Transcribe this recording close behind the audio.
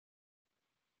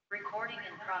Recording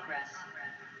in progress.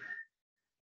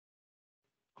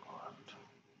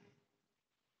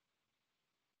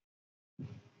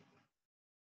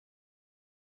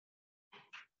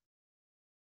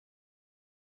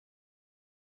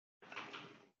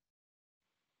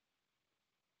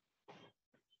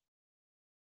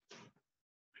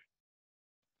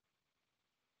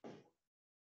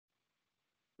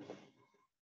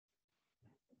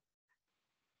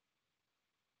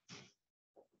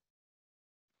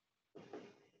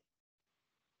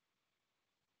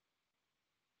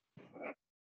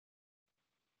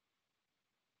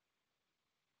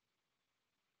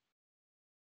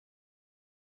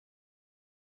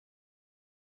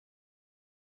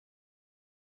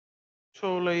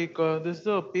 So this is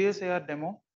the PSIR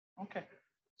demo. Okay.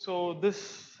 So this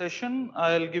session,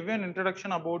 I'll give you an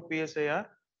introduction about PSIR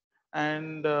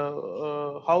and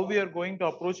how we are going to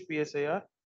approach PSIR,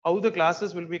 how the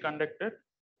classes will be conducted,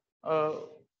 uh,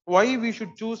 why we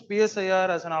should choose PSIR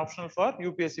as an optional for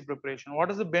UPSC preparation. What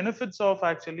is the benefits of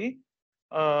actually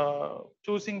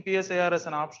choosing PSIR as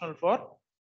an optional for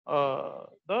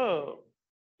the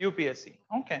UPSC?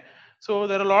 Okay. So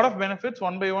there are a lot of benefits.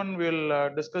 One by one,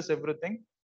 we'll discuss everything.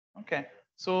 Okay.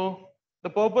 So the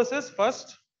purpose is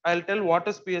first, I'll tell what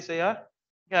is PSIR.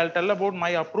 Okay, I'll tell about my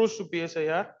approach to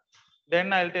PSIR.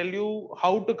 Then I'll tell you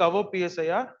how to cover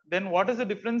PSIR. Then what is the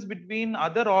difference between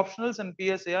other optionals and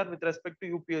PSIR with respect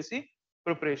to UPSC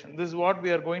preparation. This is what we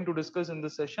are going to discuss in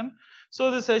this session. So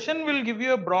the session will give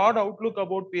you a broad outlook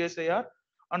about PSIR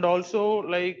and also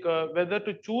whether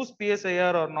to choose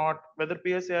PSIR or not, whether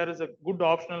PSIR is a good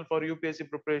optional for UPSC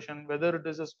preparation, whether it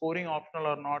is a scoring optional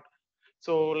or not.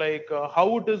 So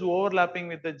how it is overlapping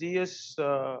with the GS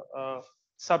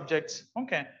subjects.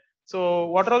 Okay. So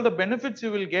what are all the benefits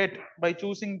you will get by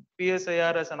choosing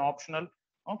PSIR as an optional?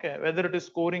 Okay, whether it is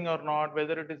scoring or not,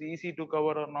 whether it is easy to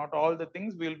cover or not, all the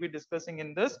things we will be discussing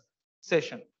in this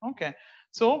session. Okay.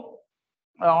 So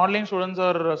online students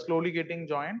are slowly getting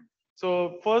joined.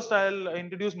 So first I'll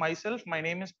introduce myself. My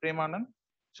name is Premanand.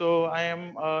 So I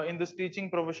am in this teaching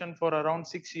profession for around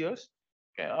 6 years.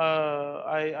 Okay.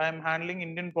 I am handling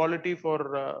Indian polity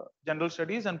for general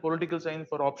studies and political science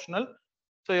for optional.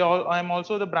 So I am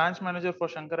also the branch manager for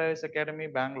Shankar Academy,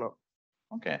 Bangalore.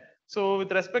 Okay. So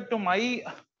with respect to my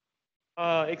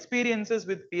experiences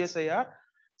with PSIR,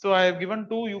 so I have given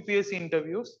 2 UPSC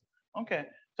interviews. Okay.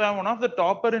 So I'm one of the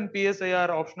topper in PSIR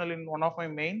optional in one of my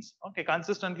mains. Okay.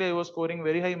 Consistently, I was scoring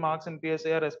very high marks in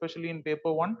PSIR, especially in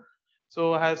paper one.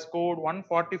 So I have scored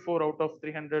 144 out of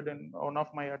 300 in one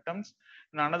of my attempts.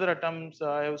 In another attempts,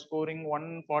 I was scoring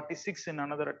 146 in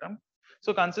another attempt.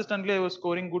 So consistently, I was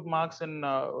scoring good marks in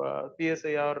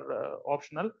PSIR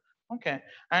optional. Okay.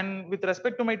 And with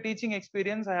respect to my teaching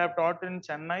experience, I have taught in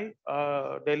Chennai,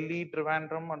 Delhi,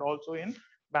 Trivandrum, and also in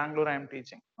Bangalore. I am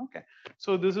teaching. Okay.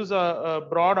 So this is a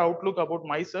broad outlook about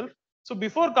myself. So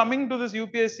before coming to this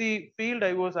UPSC field,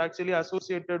 I was actually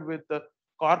associated with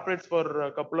corporates for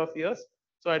a couple of years.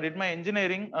 So I did my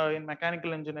engineering in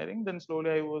mechanical engineering. Then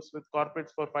slowly I was with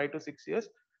corporates for 5 to 6 years.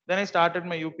 Then I started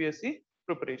my UPSC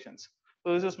preparations.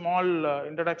 So this is a small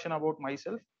introduction about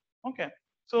myself. Okay.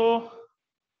 So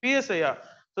PSIR.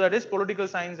 So that is political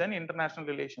science and international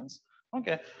relations.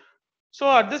 Okay. So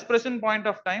at this present point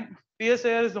of time,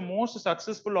 PSIR is the most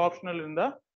successful optional in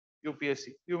the UPSC.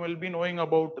 You will be knowing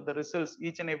about the results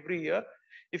each and every year.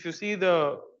 If you see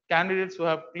the candidates who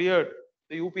have cleared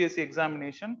the UPSC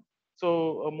examination,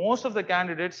 so most of the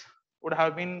candidates would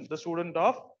have been the student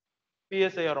of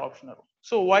PSIR optional.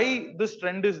 So why this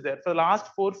trend is there? For the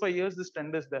last 4 5 years, this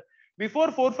trend is there.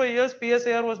 Before 4 5 years,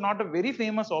 PSIR was not a very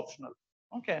famous optional.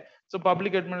 Okay, so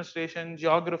public administration,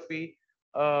 geography,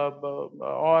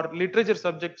 or literature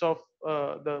subjects of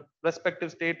the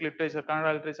respective state literature,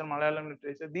 Kannada literature, Malayalam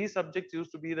literature, these subjects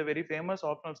used to be the very famous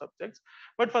optional subjects.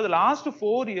 But for the last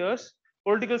 4 years,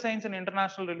 political science and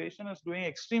international relation is doing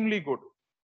extremely good.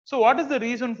 So what is the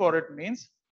reason for it? Means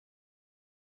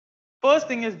first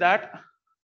thing is that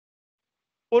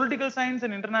political science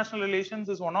and international relations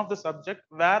is one of the subject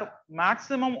where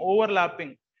maximum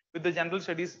overlapping with the general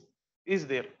studies is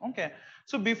there. Okay.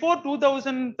 So before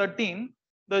 2013,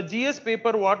 the GS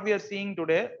paper what we are seeing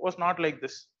today was not like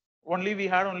this. We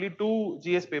had only 2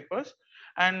 GS papers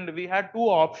and we had 2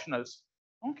 optionals.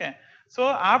 Okay. So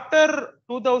after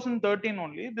 2013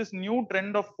 only, this new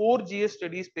trend of 4 GS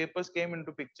studies papers came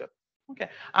into picture. Okay.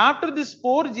 After this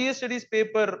 4 GS studies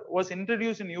paper was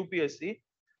introduced in UPSC,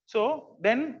 so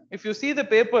then if you see the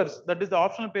papers, that is the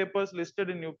optional papers listed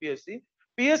in UPSC,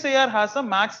 PSIR has a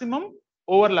maximum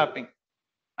overlapping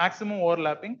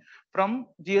from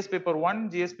GS paper 1,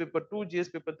 GS paper 2, GS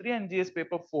paper 3 and GS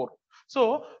paper 4.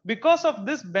 So because of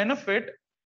this benefit,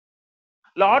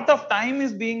 Lot of time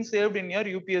is being saved in your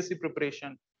UPSC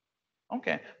preparation.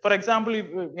 Okay. For example, if,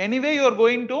 anyway, you are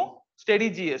going to study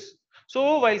GS.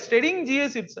 So while studying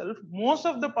GS itself, most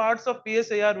of the parts of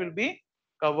PSIR will be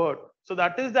covered. So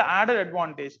that is the added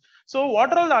advantage. So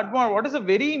what are all the advantage? What is a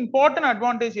very important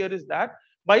advantage here is that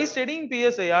by studying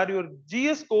PSIR, your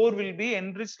GS score will be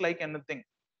enriched like anything.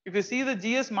 If you see the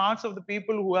GS marks of the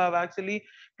people who have actually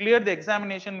cleared the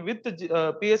examination with the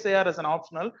PSIR as an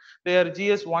optional, their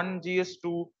GS1,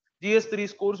 GS2, GS3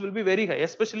 scores will be very high,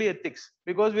 especially ethics,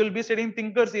 because we will be studying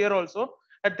thinkers here also.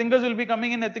 And thinkers will be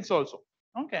coming in ethics also.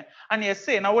 Okay. And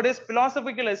essay, nowadays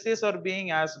philosophical essays are being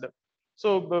asked.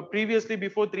 So previously,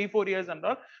 before 3-4 years and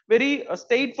all, very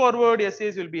straightforward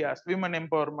essays will be asked. Women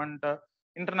empowerment,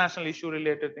 international issue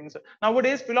related things.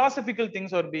 Nowadays, philosophical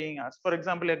things are being asked. For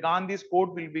example, a Gandhi's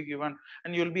quote will be given,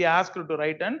 and you will be asked to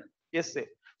write an essay.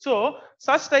 So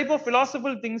such type of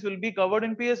philosophical things will be covered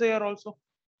in PSIR also.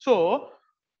 So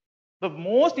the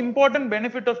most important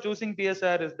benefit of choosing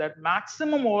PSIR is that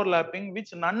maximum overlapping,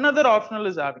 which none other optional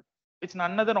is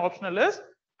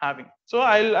having. So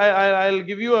I'll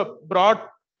give you a broad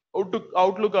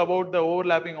outlook about the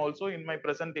overlapping also in my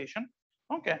presentation.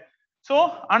 Okay.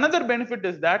 So another benefit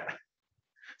is that,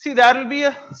 see, there will be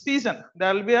a season.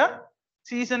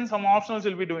 Some optionals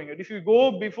will be doing it. If you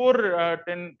go before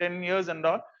 10 years and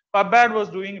all, PubAd was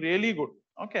doing really good.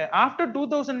 Okay. After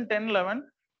 2010-11,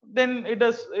 then it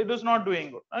was not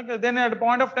doing good. Okay. Then at a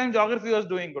point of time, geography was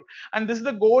doing good. And this is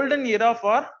the golden era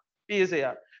for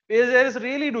PSIR. PSIR is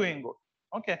really doing good.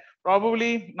 Okay.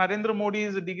 Probably Narendra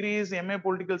Modi's degree is MA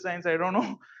Political Science. I don't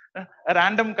know. A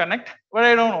random connect, but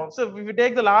I don't know. So if you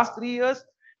take the last 3 years,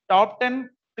 top 10,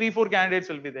 3-4 candidates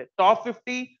will be there. Top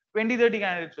 50, 20-30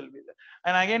 candidates will be there.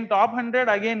 And again, top 100,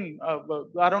 again,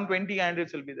 around 20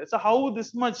 candidates will be there. So how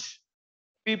this much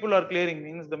people are clearing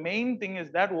means the main thing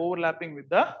is that overlapping with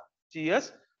the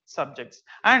GS subjects.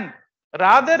 And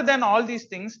rather than all these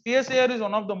things, PSIR is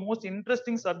one of the most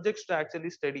interesting subjects to actually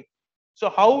study. So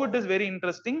how it is very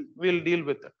interesting, we'll deal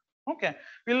with it. Okay,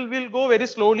 we'll go very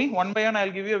slowly, one by one.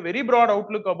 I'll give you a very broad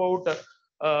outlook about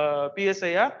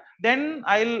PSIR. Then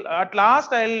I'll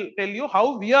tell you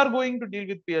how we are going to deal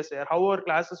with PSIR, how our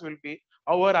classes will be,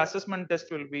 how our assessment test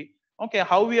will be. Okay,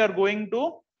 how we are going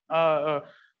to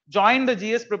join the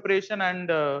GS preparation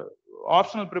and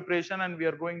optional preparation, and we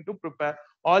are going to prepare.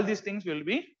 All these things we'll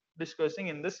be discussing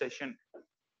in this session.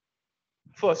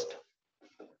 First,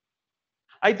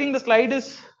 I think the slide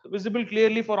is visible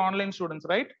clearly for online students,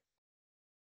 right?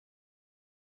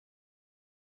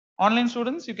 Online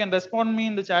students, you can respond me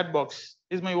in the chat box.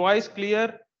 Is my voice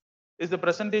clear? Is the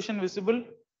presentation visible?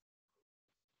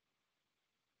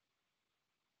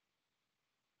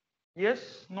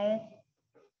 Yes, no?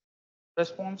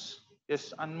 Response?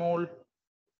 Yes, Anmol.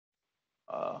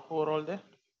 Who are all there?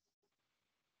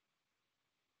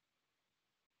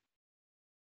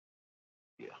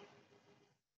 Yeah.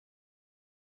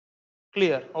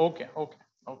 Clear. Okay.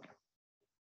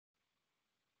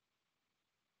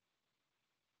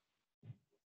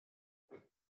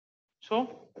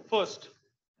 So first,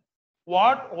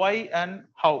 what, why, and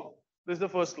how. This is the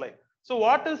first slide. So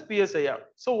what is PSIR?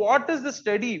 So what is the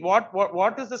study?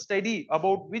 What is the study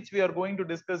about which we are going to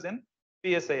discuss in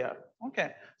PSIR?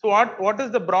 Okay. So what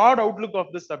is the broad outlook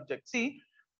of this subject? See,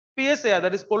 PSIR,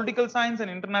 that is political science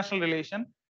and international relation,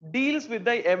 deals with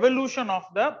the evolution of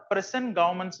the present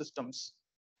government systems.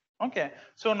 Okay.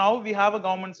 So now we have a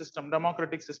government system,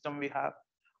 democratic system we have.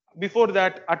 Before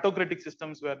that, autocratic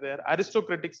systems were there,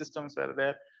 aristocratic systems were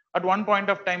there. At one point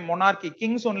of time, monarchy,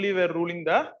 kings only were ruling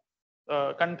the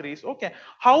countries. Okay,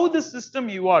 how the system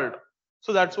evolved.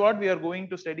 So that's what we are going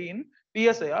to study in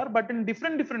PSIR, but in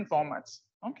different formats.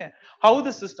 Okay, how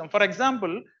the system. For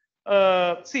example,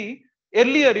 see,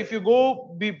 earlier, if you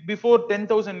go before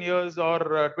 10,000 years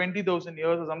or 20,000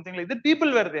 years or something like that,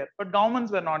 people were there, but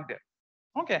governments were not there.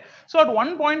 Okay, so at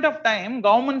one point of time,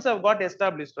 governments have got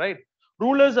established, right?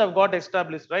 Rulers have got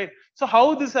established, right? So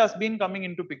how this has been coming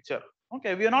into picture?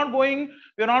 Okay, we are not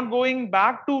going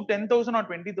back to 10,000 or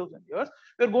 20,000 years.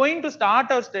 We are going to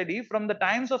start our study from the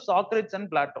times of Socrates and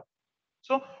Plato.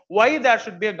 So why there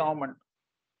should be a government?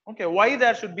 Okay, why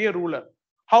there should be a ruler?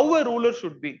 How a ruler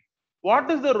should be? What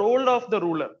is the role of the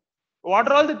ruler? What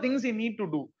are all the things he need to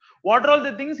do? What are all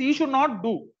the things he should not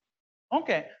do?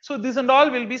 Okay, so this and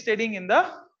all will be studying in the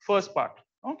first part.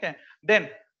 Okay, then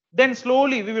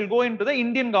slowly we will go into the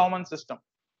Indian government system.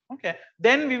 Okay,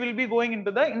 then we will be going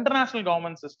into the international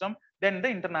government system, then the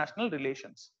international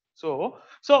relations. So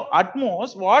at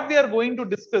most, what we are going to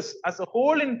discuss as a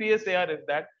whole in PSIR is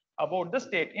that about the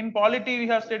state. In polity, we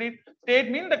have studied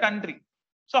state means the country.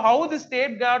 So how the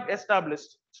state got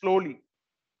established slowly.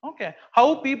 Okay.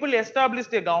 How people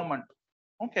established a government.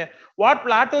 Okay. What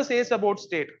Plato says about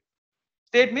state.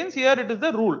 State means here it is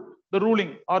the rule, the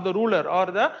ruling or the ruler or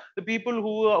the people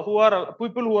who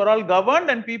are all governed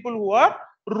and people who are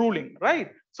ruling,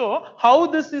 right? So how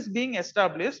this is being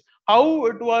established, how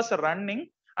it was running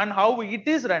and how it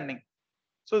is running.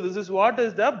 So this is what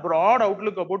is the broad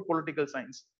outlook about political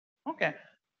science. Okay.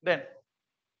 Then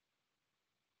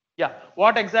yeah,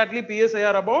 what exactly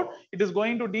PSIR about? It is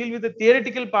going to deal with the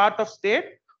theoretical part of state,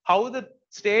 how the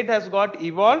state has got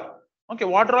evolved. Okay,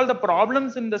 what are all the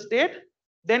problems in the state?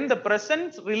 Then the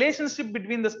present relationship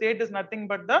between the state is nothing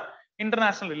but the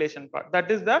international relation part. That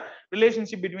is the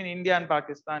relationship between India and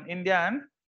Pakistan, India and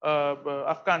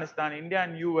Afghanistan, India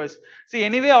and US. See,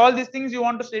 anyway, all these things you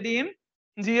want to study in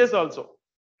GS also.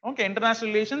 Okay,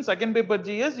 international relations, second paper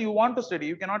GS, you want to study.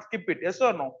 You cannot skip it. Yes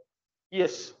or no?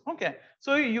 Yes. Okay.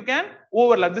 So you can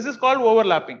overlap. This is called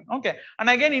overlapping. Okay. And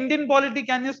again, Indian polity,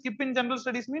 can you skip in general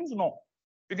studies? Means no.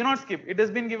 You cannot skip. It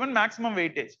has been given maximum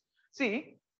weightage.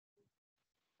 See,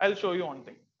 I'll show you one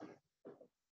thing.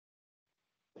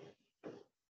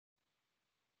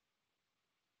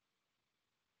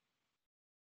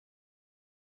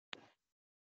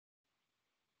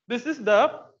 This is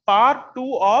the part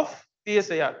 2 of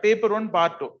PSIR, paper 1,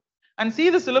 part 2. And see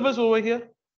the syllabus over here.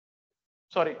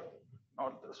 Sorry,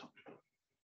 not this one.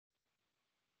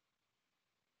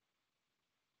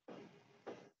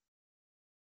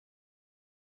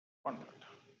 One minute.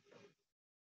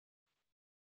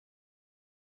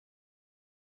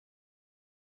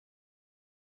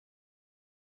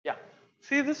 Yeah.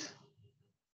 See this?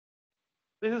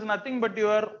 This is nothing but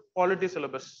your polity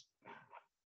syllabus.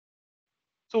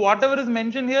 So whatever is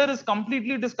mentioned here is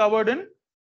completely discovered in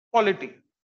polity.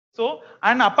 So,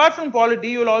 and apart from polity,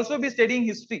 you will also be studying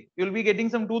history. You will be getting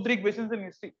some 2-3 questions in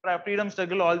history, freedom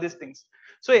struggle, all these things.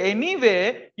 So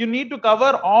anyway, you need to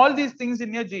cover all these things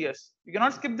in your GS. You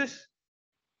cannot skip this.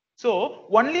 So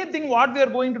only thing what we are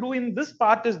going to do in this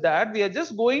part is that we are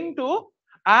just going to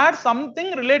add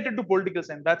something related to political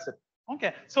science. That's it.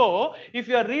 Okay. So if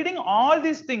you are reading all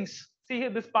these things, see here,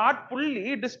 this part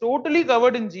fully, it is totally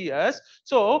covered in GS.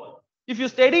 So if you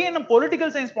study in a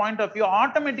political science point of view,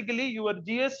 automatically your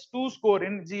GS2 score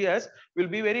in GS will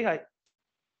be very high.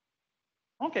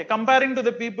 Okay, comparing to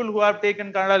the people who have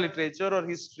taken Kannada literature or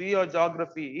history or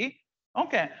geography.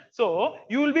 Okay, so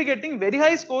you will be getting very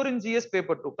high score in GS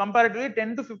paper 2, comparatively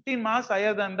 10 to 15 marks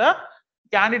higher than the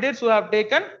candidates who have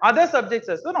taken other subjects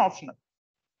as an optional.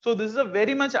 So this is a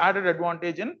very much added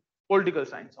advantage in political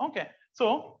science. Okay,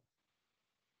 so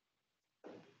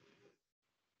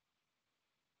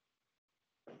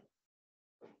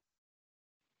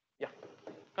yeah,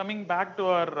 coming back to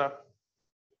our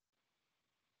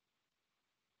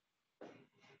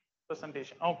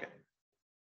presentation. Okay,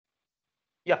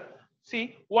 yeah.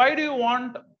 See, why do you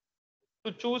want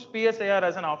to choose PSIR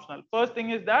as an optional? First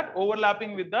thing is that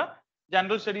overlapping with the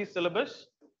general studies syllabus.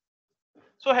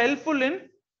 So helpful in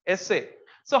essay.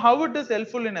 So how it is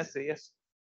helpful in essay? Yes.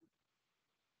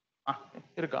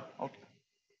 Irka. Okay.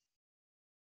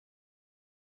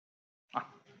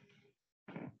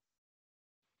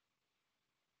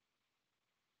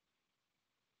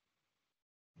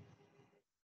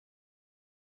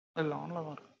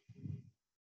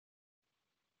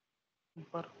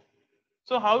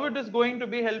 So how it is going to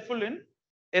be helpful in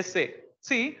essay?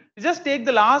 See, just take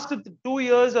the last 2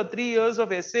 years or 3 years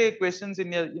of essay questions in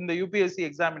the UPSC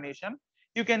examination.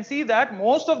 You can see that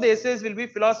most of the essays will be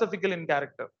philosophical in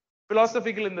character.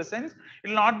 Philosophical in the sense, it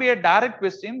will not be a direct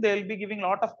question. They will be giving a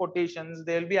lot of quotations.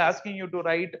 They will be asking you to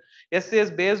write essays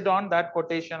based on that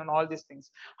quotation and all these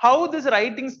things. How this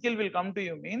writing skill will come to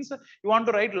you means you want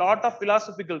to write a lot of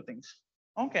philosophical things.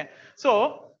 Okay.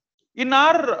 So in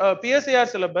our PSIR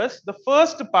syllabus, the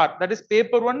first part, that is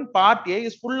paper 1, part A,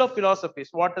 is full of philosophies.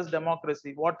 What is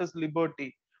democracy? What is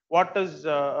liberty? What is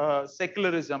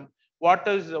secularism? What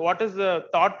is the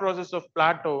thought process of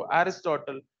Plato,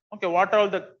 Aristotle? Okay, what are all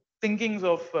the thinkings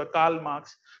of Karl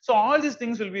Marx? So all these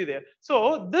things will be there.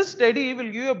 So this study will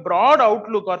give you a broad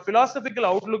outlook or philosophical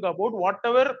outlook about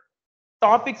whatever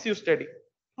topics you study.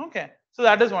 Okay, so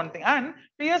that is one thing. And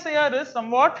PSIR is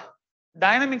somewhat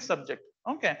dynamic subject.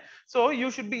 Okay, so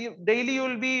you should be daily, you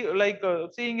will be like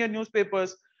seeing your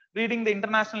newspapers, reading the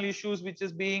international issues which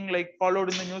is being like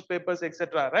followed in the newspapers,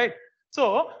 etc. Right?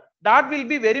 So that will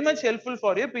be very much helpful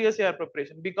for your PSIR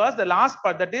preparation, because the last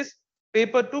part, that is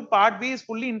paper 2 part B, is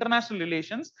fully international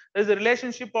relations. There is a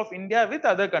relationship of India with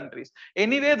other countries.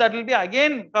 Anyway, that will be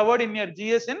again covered in your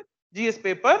GS in GS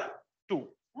paper 2.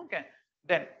 Okay,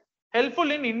 then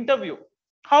helpful in interview.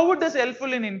 How it is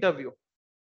helpful in interview?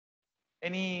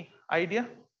 Any idea?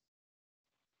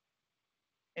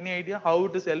 Any idea how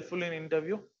it is helpful in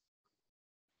interview?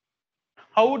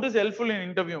 How it is helpful in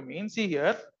interview means, see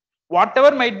here,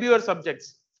 whatever might be your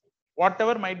subjects,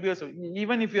 whatever might be your,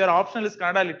 even if your optional is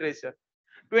Kannada literature,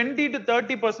 20 to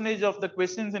 30% of the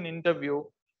questions in interview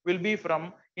will be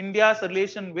from India's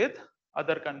relation with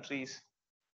other countries.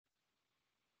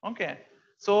 Okay.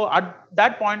 So at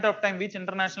that point of time, which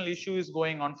international issue is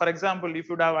going on? For example, if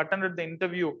you would have attended the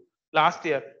interview last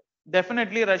year,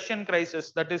 definitely Russian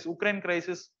crisis, that is Ukraine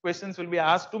crisis, questions will be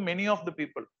asked to many of the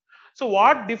people. So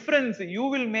what difference you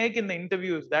will make in the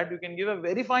interview is that you can give a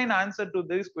very fine answer to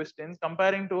these questions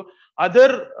comparing to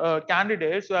other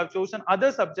candidates who have chosen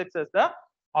other subjects as the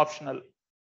optional.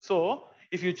 So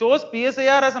if you chose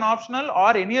PSIR as an optional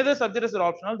or any other subject as an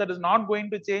optional, that is not going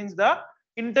to change the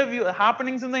interview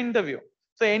happenings in the interview.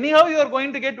 So anyhow, you are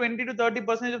going to get 20 to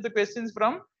 30% of the questions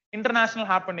from international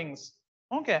happenings.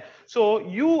 Okay. So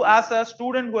you as a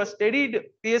student who has studied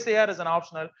PSIR as an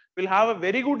optional will have a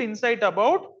very good insight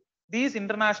about these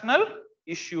international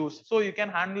issues. So you can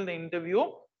handle the interview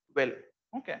well.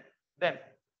 Okay. Then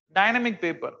dynamic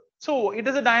paper. So it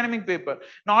is a dynamic paper.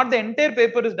 Not the entire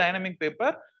paper is dynamic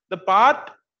paper. The part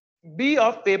B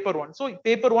of paper 1. So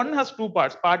paper 1 has two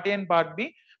parts, part A and part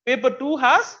B. Paper 2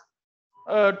 has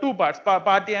two parts,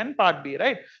 part A and part B,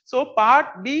 right? So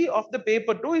part B of the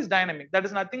paper 2 is dynamic. That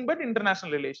is nothing but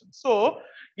international relations. So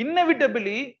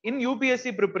inevitably in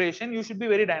UPSC preparation, you should be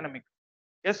very dynamic.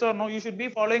 Yes or no? You should be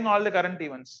following all the current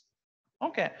events.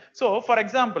 Okay. So for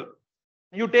example,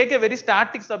 you take a very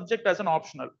static subject as an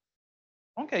optional.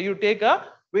 Okay. You take a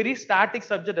very static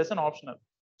subject as an optional.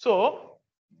 So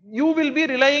you will be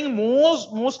relying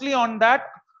mostly on that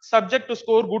subject to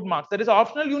score good marks. That is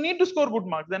optional. You need to score good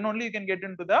marks. Then only you can get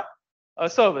into the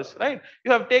service, right?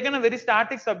 You have taken a very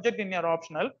static subject in your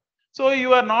optional. So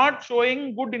you are not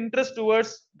showing good interest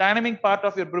towards dynamic part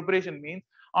of your preparation means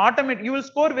automatically you will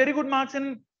score very good marks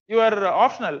in your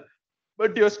optional,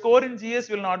 but your score in GS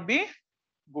will not be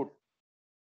good.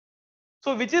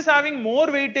 So which is having more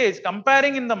weightage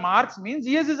comparing in the marks means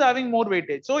GS is having more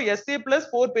weightage. So SA plus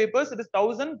 4 papers, it is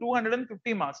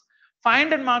 1250 marks.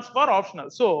 500 marks for optional.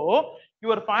 So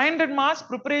your 500 marks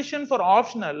preparation for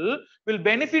optional will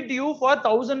benefit you for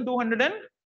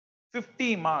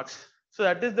 1250 marks. So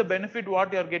that is the benefit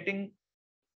what you are getting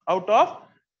out of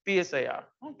PSIR.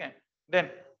 Okay. Then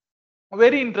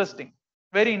very interesting.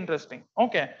 Very interesting.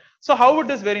 Okay. So how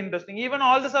it is very interesting? Even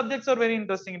all the subjects are very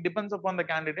interesting. It depends upon the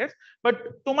candidates.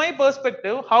 But to my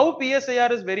perspective, how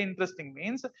PSIR is very interesting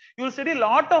means you will study a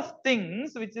lot of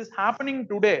things which is happening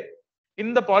today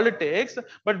in the politics.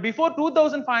 But before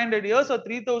 2500 years or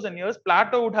 3000 years,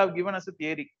 Plato would have given us a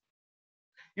theory.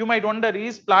 You might wonder,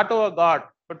 is Plato a god?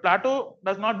 But Plato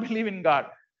does not believe in God.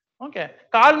 Okay.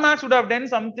 Karl Marx would have done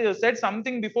something, said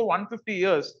something before 150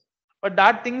 years. But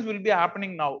that things will be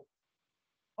happening now.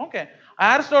 Okay.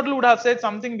 Aristotle would have said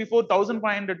something before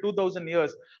 1500, 2000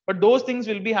 years, but those things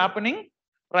will be happening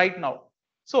right now.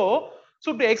 So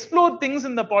to explore things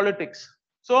in the politics,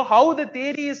 so how the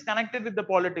theory is connected with the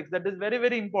politics, that is very,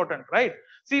 very important, right?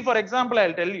 See, for example,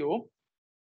 I'll tell you,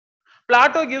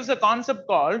 Plato gives a concept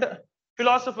called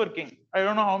philosopher king. I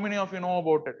don't know how many of you know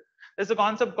about it. There's a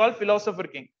concept called philosopher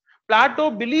king.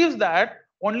 Plato believes that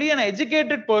only an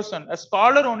educated person, a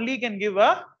scholar only can give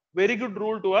a very good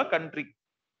rule to a country.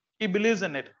 He believes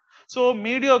in it. So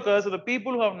mediocres, the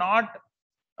people who are not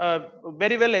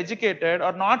very well educated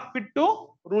are not fit to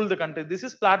rule the country. This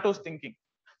is Plato's thinking.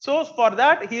 So for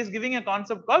that, he is giving a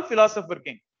concept called philosopher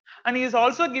king. And he is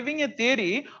also giving a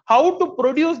theory how to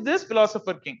produce this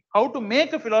philosopher king, how to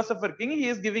make a philosopher king. He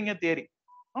is giving a theory.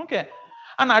 Okay.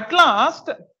 And at last,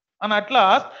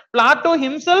 Plato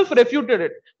himself refuted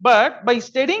it. But by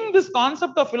studying this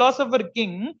concept of philosopher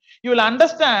king, you will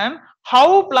understand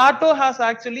how Plato has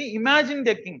actually imagined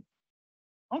a king.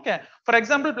 Okay. For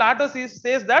example, Plato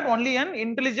says that only an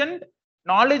intelligent,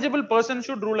 knowledgeable person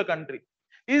should rule a country.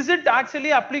 Is it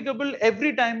actually applicable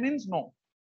every time? Means no.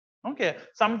 Okay.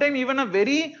 Sometimes even a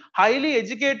very highly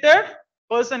educated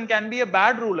person can be a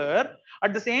bad ruler.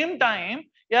 At the same time,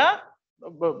 yeah,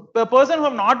 the person who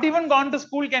have not even gone to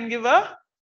school can give a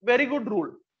very good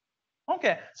rule.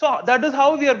 Okay. So that is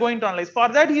how we are going to analyze. For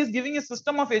that, he is giving a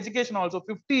system of education also.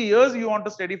 50 years you want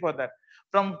to study for that.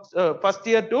 From first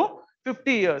year to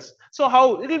 50 years. So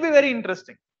how? It will be very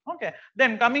interesting. Okay.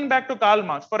 Then coming back to Karl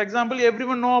Marx. For example,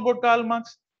 everyone know about Karl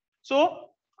Marx. So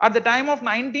at the time of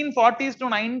 1940s to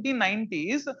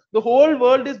 1990s, the whole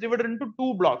world is divided into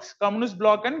two blocks, communist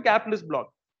bloc and capitalist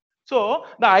bloc. So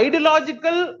the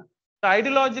ideological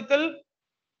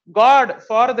god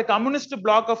for the communist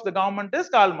bloc of the government is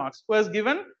Karl Marx, who has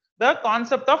given the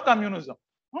concept of communism.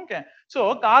 Okay.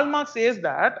 So Karl Marx says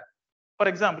that For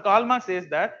example, Karl Marx says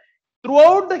that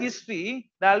throughout the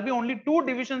history, there will be only two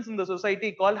divisions in the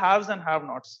society called haves and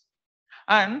have-nots.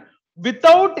 And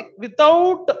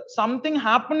without something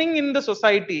happening in the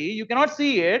society, you cannot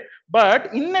see it,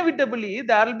 but inevitably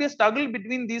there will be a struggle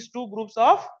between these two groups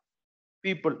of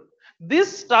people.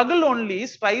 This struggle only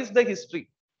strives the history,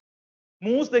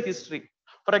 moves the history.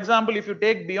 For example, if you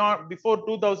take before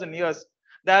 2000 years,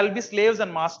 there will be slaves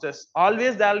and masters.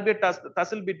 Always there will be a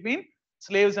tussle between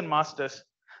slaves and masters.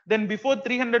 Then before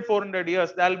 300, 400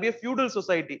 years, there will be a feudal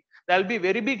society. There will be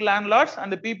very big landlords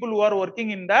and the people who are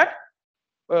working in that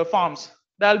farms.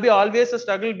 There will be always a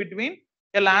struggle between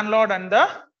a landlord and the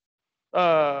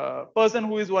person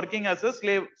who is working as a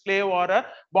slave or a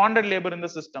bonded labor in the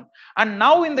system. And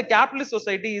now in the capitalist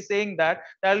society is saying that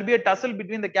there will be a tussle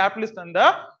between the capitalist and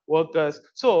the workers.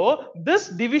 So this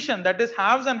division, that is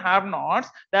haves and have-nots,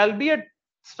 there will be a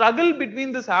struggle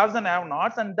between these haves and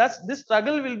have-nots, and thus this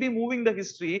struggle will be moving the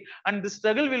history, and this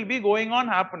struggle will be going on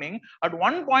happening. At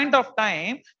one point of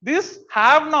time, these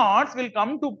have-nots will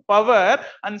come to power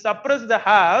and suppress the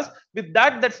haves. With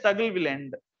that struggle will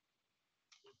end.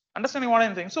 Understanding what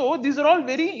I'm saying? So these are all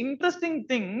very interesting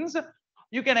things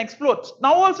you can explore.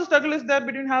 Now also struggle is there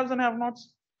between haves and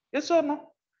have-nots. Yes or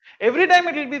no? Every time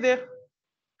it will be there.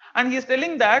 And he is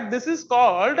telling that this is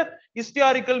called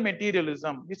historical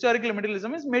materialism. Historical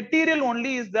materialism is material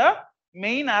only is the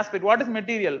main aspect. What is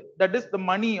material? That is the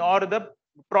money or the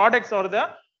products or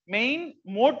the main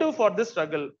motive for the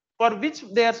struggle, for which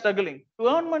they are struggling. To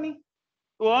earn money,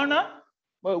 to earn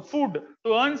food,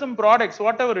 to earn some products,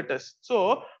 whatever it is.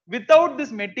 So without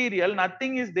this material,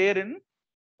 nothing is there in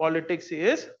politics, he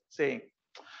is saying.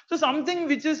 So something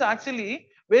which is actually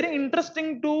very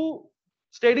interesting to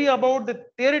study about the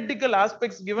theoretical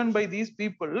aspects given by these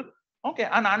people, okay,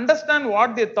 and understand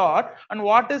what they thought and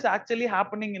what is actually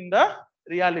happening in the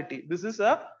reality. This is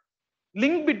a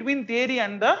link between theory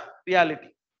and the reality.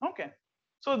 Okay.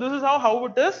 So this is how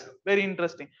it is very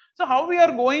interesting. So how we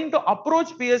are going to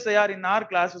approach PSIR in our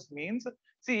classes means,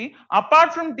 see,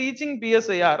 apart from teaching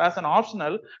PSIR as an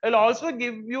optional, I'll also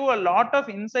give you a lot of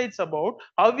insights about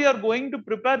how we are going to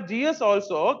prepare GS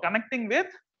also connecting with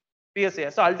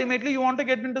PSIR. So ultimately you want to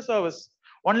get into service.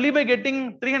 Only by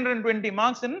getting 320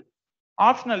 marks in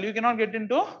optional, you cannot get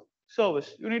into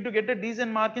service. You need to get a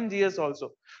decent mark in GS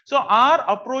also. So our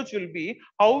approach will be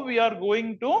how we are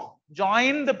going to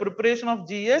join the preparation of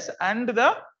GS and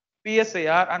the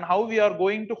PSIR, and how we are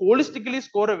going to holistically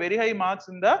score a very high marks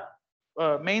in the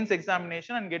mains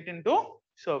examination and get into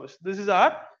service. This is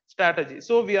our strategy.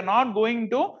 So we are not going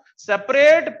to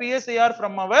separate PSIR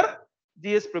from our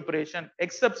GS preparation,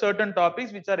 except certain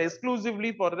topics which are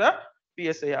exclusively for the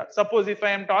PSIR. Suppose if I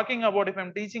am talking about, if I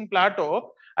am teaching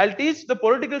Plato, I'll teach the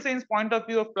political science point of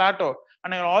view of Plato,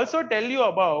 and I'll also tell you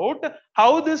about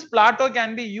how this Plato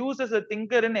can be used as a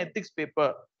thinker in ethics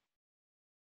paper.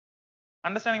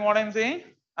 Understanding what I'm saying?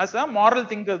 As a moral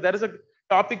thinker, there is a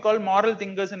topic called moral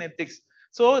thinkers in ethics.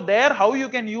 So there, how you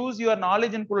can use your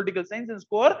knowledge in political science and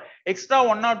score extra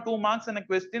 1 or 2 marks in a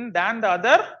question than the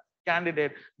other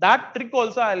candidate. That trick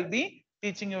also I'll be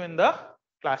teaching you in the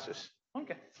classes.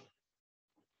 Okay.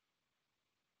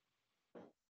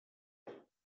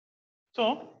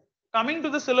 So coming to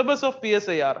the syllabus of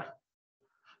PSIR.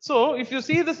 So if you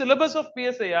see the syllabus of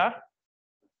PSIR,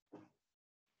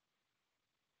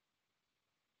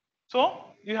 so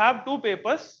you have 2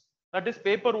 papers. That is,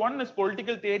 paper 1 is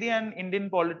political theory and Indian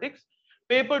politics.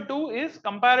 Paper 2 is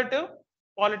comparative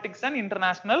politics and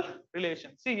international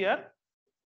relations. See here,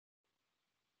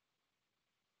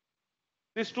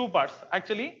 these 2 parts.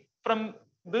 Actually, from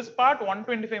this part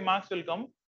 125 marks will come.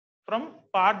 From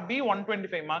part B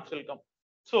 125 marks will come.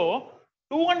 So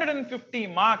 250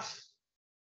 marks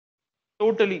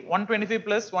totally, 125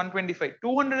 plus 125,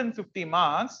 250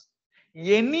 marks.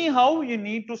 Anyhow, you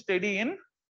need to study in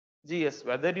GS,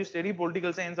 whether you study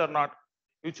political science or not.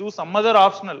 You choose some other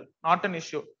optional, not an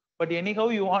issue. But anyhow,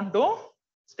 you want to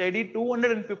study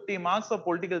 250 marks of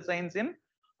political science in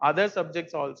other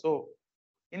subjects also.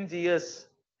 In GS,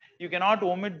 you cannot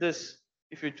omit this.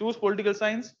 If you choose political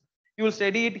science, you will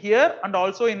study it here and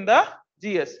also in the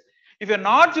GS. If you're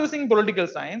not choosing political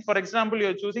science, for example,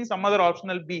 you're choosing some other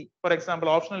optional B, for example,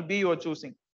 optional B you are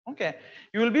choosing. Okay,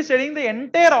 you will be studying the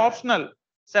entire optional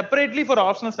separately for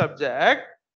optional subject,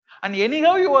 and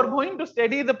anyhow you are going to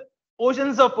study the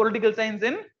portions of political science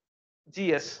in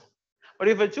GS. But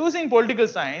if you're choosing political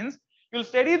science, you'll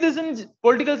study this in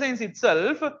political science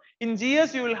itself. In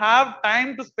GS, you will have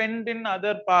time to spend in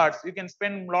other parts. You can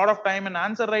spend a lot of time in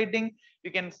answer writing.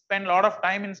 You can spend a lot of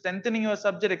time in strengthening your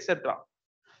subject, etc.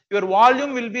 Your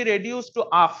volume will be reduced to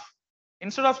half.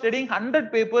 Instead of studying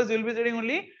 100 papers, you will be studying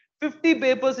only 50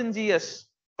 papers in GS.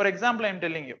 For example, I am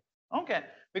telling you. Okay.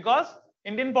 Because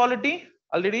Indian polity,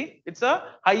 already it's a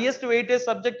highest weighted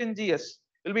subject in GS.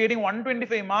 You'll be getting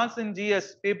 125 marks in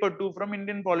GS paper 2 from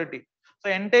Indian polity. So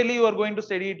entirely you are going to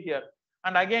study it here.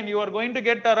 And again, you are going to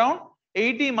get around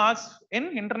 80 marks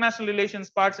in international relations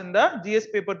parts in the GS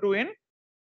paper 2 in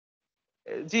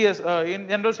GS in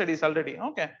general studies already.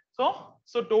 Okay. So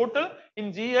total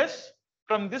in GS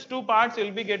from these two parts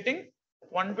you'll be getting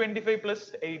 125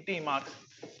 plus 80 marks.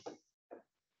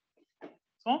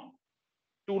 So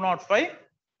 205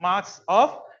 marks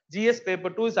of GS paper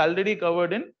 2 is already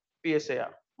covered in PSIR.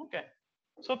 Okay.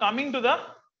 So coming to the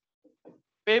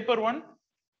paper 1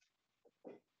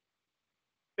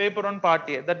 part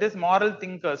A, that is moral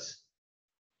thinkers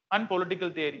and political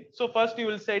theory. So first you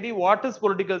will study what is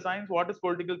political science, what is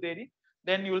political theory.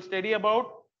 Then you will study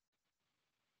about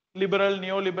liberal,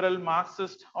 neoliberal,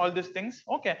 Marxist, all these things.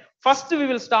 Okay. First we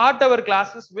will start our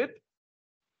classes with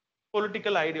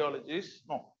political ideologies.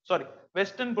 No, sorry,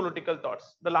 Western political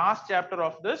thoughts. The last chapter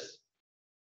of this.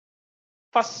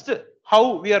 First,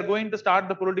 how we are going to start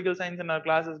the political science in our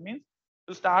classes means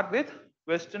we'll start with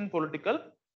Western political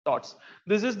thoughts.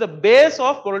 This is the base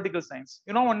of political science.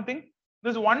 You know one thing?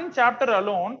 This one chapter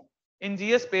alone in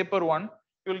GS paper 1,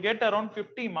 you will get around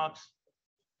 50 marks.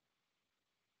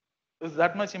 This is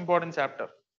that much important chapter.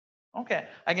 Okay,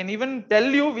 I can even tell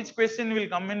you which question will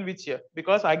come in which year,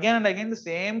 because again and again the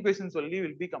same questions only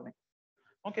will be coming.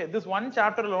 Okay, this one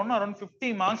chapter alone around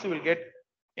 50 marks you will get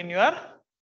in your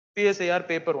PSIR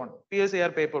paper 1.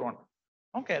 PSIR paper 1.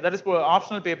 Okay, that is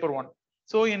optional paper 1.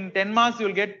 So in 10 marks you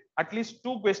will get at least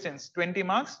 2 questions, 20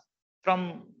 marks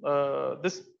from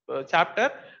this chapter,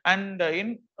 and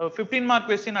in 15 mark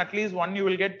question at least 1 you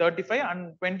will get 35,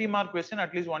 and 20 mark question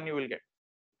at least 1 you will get.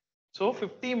 So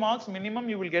 50 marks minimum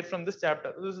you will get from this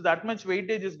chapter. This is that much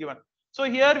weightage is given. So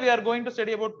here we are going to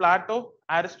study about Plato,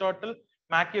 Aristotle,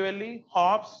 Machiavelli,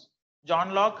 Hobbes,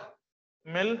 John Locke,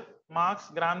 Mill, Marx,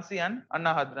 Gramsci, and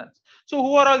Anna Hadrans. So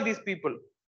who are all these people?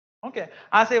 Okay,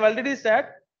 as I've already said,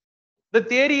 the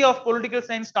theory of political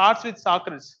science starts with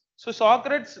Socrates. So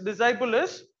Socrates' disciple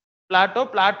is Plato,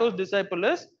 Plato's disciple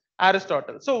is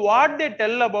Aristotle. So what they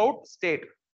tell about state,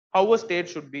 how a state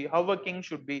should be, how a king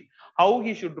should be, how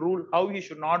he should rule, how he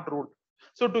should not rule.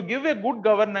 So to give a good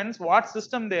governance, what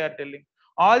system they are telling,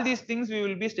 all these things we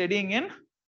will be studying in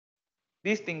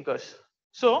these thinkers.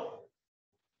 So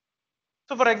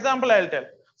for example, I'll tell.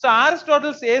 So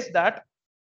Aristotle says that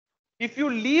if you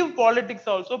leave politics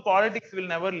also, politics will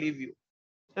never leave you.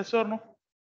 Yes or no?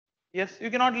 Yes, you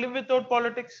cannot live without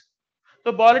politics.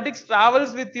 So politics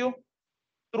travels with you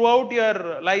throughout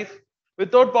your life.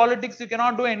 Without politics, you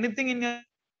cannot do anything in your.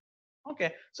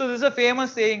 Okay. So this is a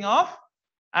famous saying of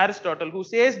Aristotle, who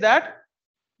says that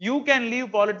you can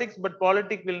leave politics, but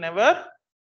politics will never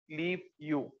leave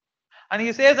you. And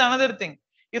he says another thing.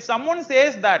 If someone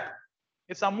says that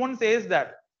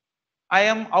I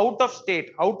am out of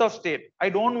state, I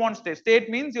don't want state. State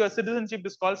means your citizenship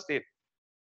is called state.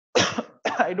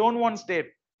 I don't want state.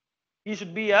 He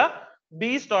should be a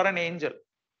beast or an angel.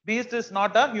 Beast is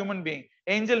not a human being.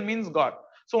 Angel means God.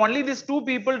 So only these two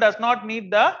people does not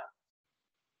need the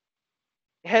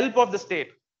help of the state.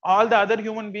 All the other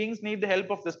human beings need the help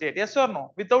of the state. Yes or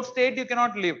no? Without state, you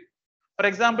cannot live. For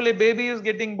example, a baby is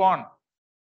getting born.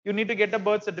 You need to get a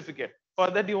birth certificate. For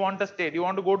that, you want a state. You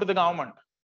want to go to the government.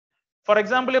 For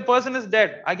example, a person is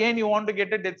dead. Again, you want to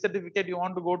get a death certificate. You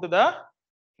want to go to the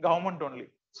government only.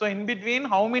 So in between,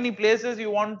 how many places you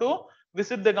want to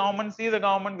visit the government, see the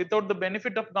government? Without the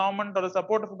benefit of government or the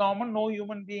support of government, no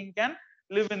human being can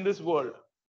live in this world.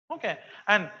 Okay.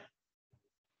 And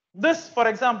this, for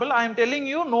example, I am telling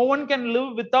you, no one can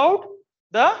live without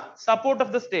the support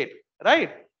of the state,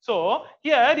 right? So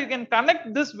here you can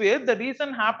connect this with the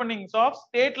recent happenings of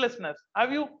statelessness.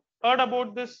 Have you heard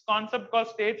about this concept called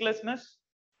statelessness?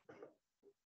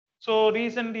 So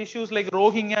recent issues like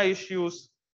Rohingya issues,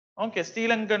 okay, Sri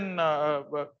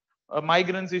Lankan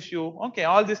migrants issue, okay,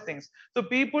 all these things. So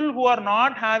people who are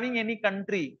not having any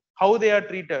country, how they are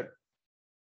treated?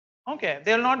 Okay,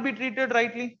 they will not be treated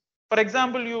rightly. For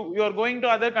example, you are going to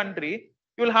other country,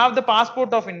 you will have the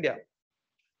passport of India.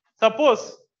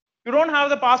 Suppose you don't have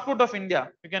the passport of India,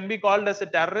 you can be called as a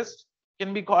terrorist,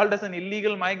 can be called as an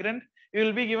illegal migrant. You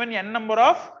will be given n number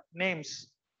of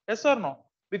names. Yes or no?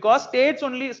 Because state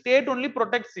only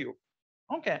protects you.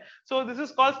 Okay, so this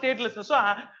is called statelessness.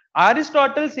 So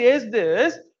Aristotle says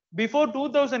this before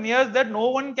 2000 years that no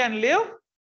one can live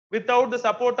without the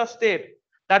support of state.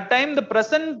 That time the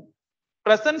present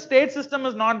state system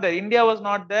is not there. India was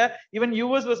not there. Even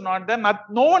US was not there.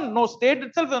 No state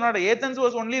itself was not there. Athens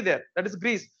was only there. That is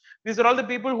Greece. These are all the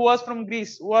people who are from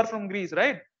Greece,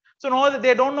 right? So no,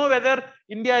 they don't know whether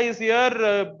India is here,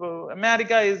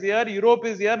 America is here, Europe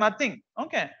is here, nothing.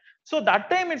 Okay. So that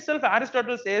time itself,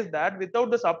 Aristotle says that without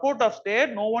the support of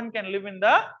state, no one can live in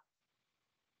the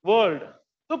world.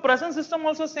 So present system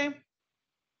also same.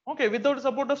 Okay, without the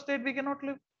support of state, we cannot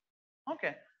live.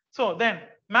 Okay. So then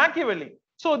Machiavelli.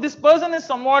 So this person is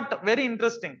somewhat very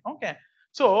interesting. Okay.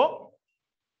 So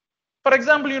for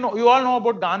example, you all know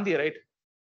about Gandhi, right?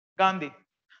 Gandhi.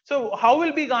 So how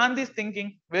will be Gandhi's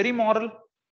thinking? Very moral.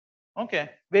 Okay.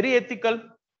 Very ethical.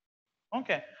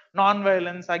 Okay.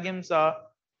 Non-violence, ahimsa,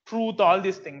 truth, all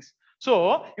these things.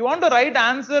 So you want to write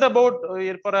answer about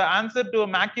for an answer to a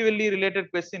Machiavelli related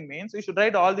question means you should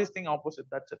write all these things opposite.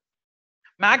 That's it.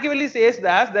 Machiavelli says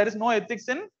that there is no ethics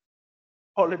in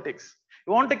politics.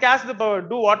 You want to cast the power,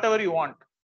 do whatever you want.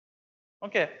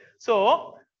 Okay.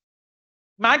 So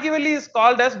Machiavelli is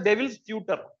called as devil's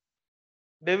tutor.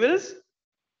 Devil's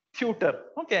tutor.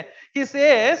 Okay. He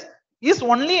says his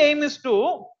only aim is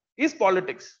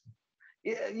politics.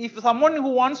 If someone who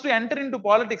wants to enter into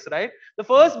politics, right, the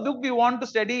first book we want to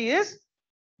study is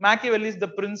Machiavelli's The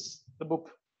Prince, the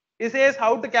book. He says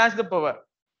how to catch the power.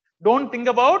 Don't think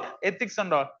about ethics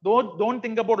and all. Don't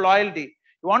think about loyalty.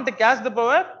 You want to catch the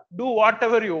power, do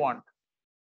whatever you want.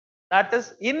 That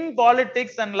is, in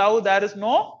politics and love, there is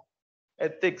no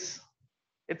ethics.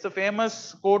 It's a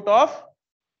famous quote of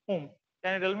whom?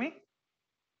 Can you tell me?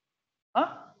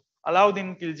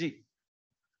 Alauddin Khilji.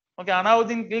 Okay,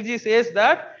 Alauddin Khilji says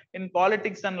that in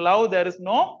politics and love, there is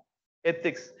no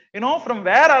ethics. From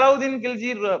where Alauddin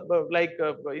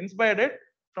Khilji inspired it?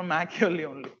 From Machiavelli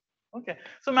only. Okay,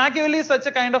 so Machiavelli is such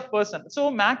a kind of person.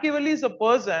 So Machiavelli is a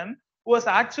person who has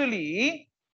actually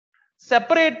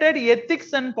separated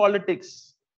ethics and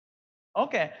politics.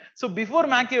 Okay, so before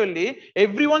Machiavelli,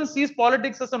 everyone sees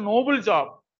politics as a noble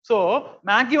job. So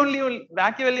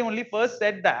Machiavelli only first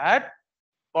said that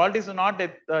politics is not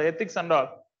ethics and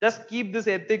all. Just keep this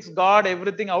ethics, God,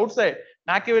 everything outside.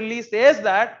 Machiavelli says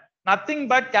that nothing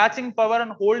but catching power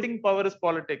and holding power is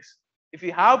politics. If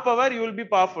you have power, you will be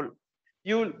powerful.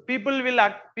 People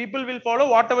will follow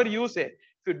whatever you say.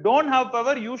 If you don't have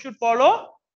power, you should follow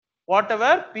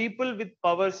whatever people with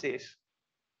power says.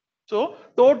 So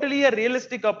totally a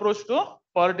realistic approach to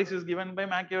politics is given by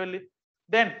Machiavelli.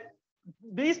 Then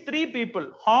these three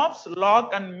people, Hobbes,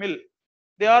 Locke, and Mill,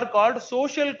 they are called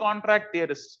social contract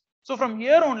theorists. So from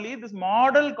here only, this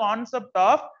model concept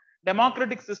of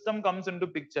democratic system comes into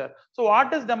picture. So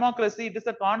what is democracy? It is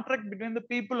a contract between the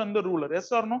people and the ruler.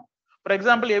 Yes or no? For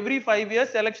example, every 5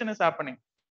 years, election is happening.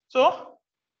 So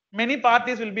many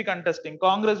parties will be contesting.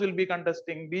 Congress will be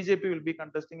contesting. BJP will be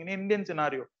contesting in Indian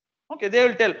scenario. Okay, they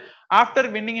will tell, after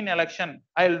winning an election,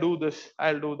 I'll do this,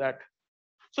 I'll do that.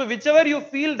 So whichever you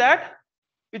feel that,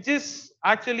 which is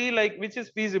actually which is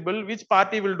feasible, which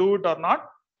party will do it or not,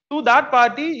 to that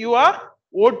party you are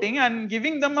voting and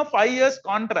giving them a 5 years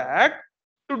contract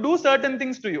to do certain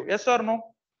things to you. Yes or no?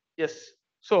 Yes.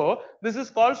 So this is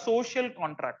called social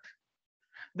contract.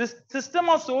 This system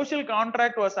of social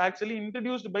contract was actually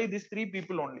introduced by these three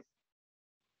people only.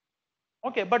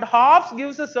 Okay, but Hobbes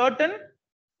gives a certain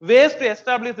ways to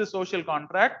establish the social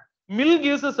contract. Mill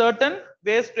gives a certain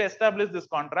ways to establish this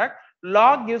contract.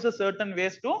 Locke gives a certain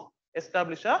ways to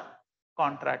establish a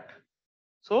contract.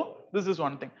 So this is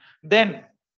one thing. Then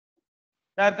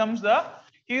there comes the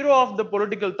hero of the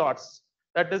political thoughts.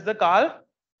 That is the Karl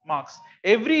Marx.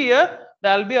 Every year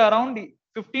there will be around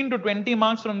 15 to 20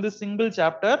 marks from this single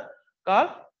chapter called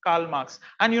Karl Marx.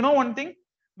 And you know one thing,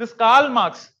 this Karl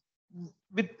Marx,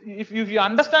 if you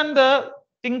understand the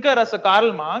thinker as a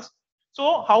Karl Marx,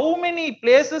 so how many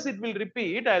places it will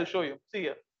repeat, I'll show you. See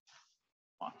here.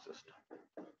 Marxist.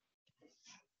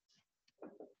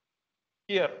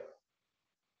 Here.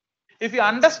 If you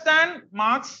understand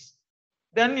Marx,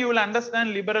 then you will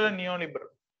understand liberal and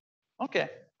neoliberal. Okay.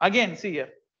 Again, see here.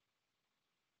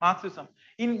 Marxism.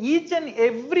 In each and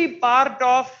every part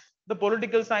of the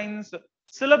political science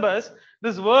syllabus,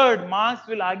 this word Marx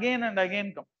will again and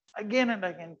again come. Again and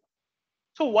again.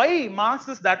 So why Marx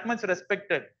is that much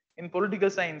respected in political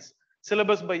science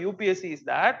syllabus by UPSC is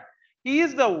that he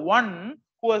is the one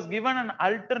who has given an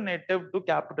alternative to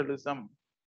capitalism.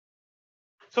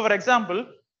 So for example,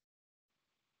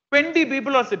 20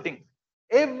 people are sitting.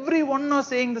 Everyone are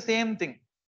saying the same thing.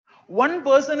 One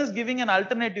person is giving an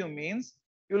alternative means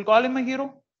you will call him a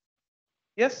hero.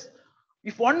 Yes.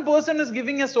 If one person is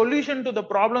giving a solution to the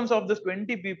problems of this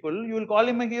 20 people, you will call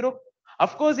him a hero.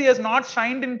 Of course, he has not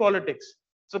shined in politics.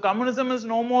 So communism is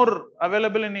no more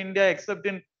available in India except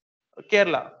in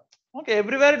Kerala. Okay,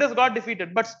 everywhere it has got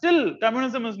defeated, but still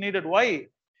communism is needed. Why?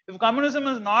 If communism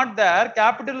is not there,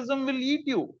 capitalism will eat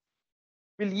you,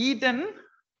 will eat and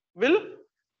will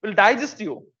will digest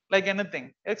you like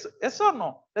anything. Yes or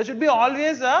no? There should be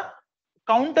always a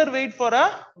counterweight for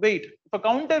a weight. If a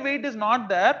counterweight is not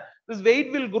there, this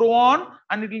weight will grow on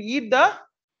and it will eat the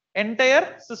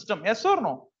entire system. Yes or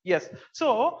no? Yes.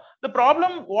 So the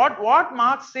problem, what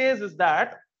Marx says is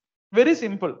that very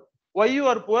simple. Why you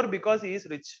are poor? Because he is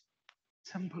rich.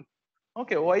 Simple.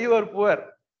 Okay. Why you are poor?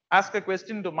 Ask a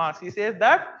question to Marx. He says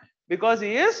that because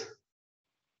he is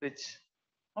rich.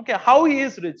 Okay. How he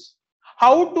is rich?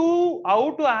 How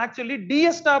to actually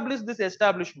de-establish this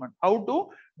establishment? How to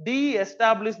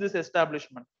de-establish this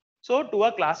establishment? So to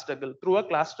a class struggle, through a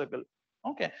class struggle.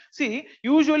 Okay. See,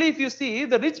 usually if you see,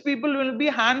 the rich people will be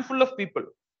handful of people.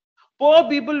 Poor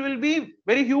people will be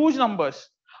very huge numbers.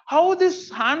 How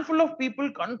this handful of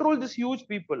people control this huge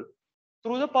people?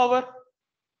 Through the power.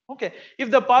 Okay.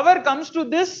 If the power comes to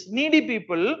this needy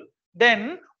people,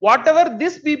 then whatever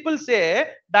these people say,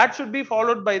 that should be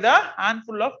followed by the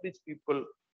handful of rich people.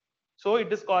 So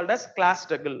it is called as class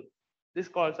struggle. This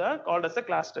called as a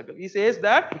class struggle. He says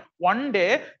that one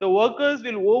day the workers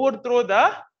will overthrow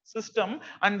the system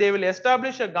and they will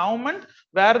establish a government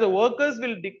where the workers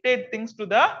will dictate things to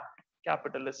the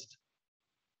capitalist.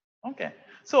 Okay.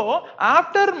 So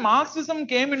after Marxism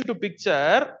came into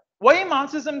picture, why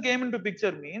Marxism came into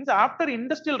picture means after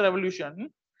Industrial Revolution,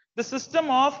 the system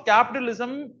of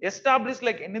capitalism established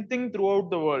like anything throughout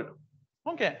the world.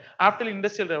 Okay. After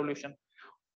Industrial Revolution.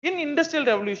 In Industrial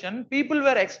Revolution, people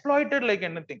were exploited like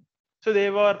anything. So they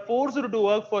were forced to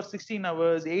work for 16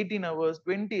 hours, 18 hours,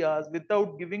 20 hours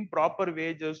without giving proper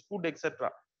wages, food, etc.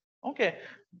 Okay.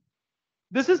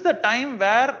 This is the time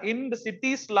where in the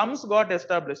city slums got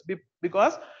established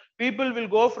because people will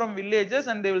go from villages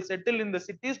and they will settle in the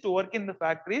cities to work in the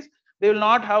factories. They will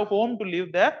not have home to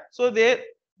live there. So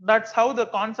that's how the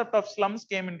concept of slums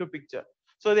came into picture.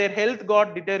 So their health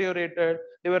got deteriorated.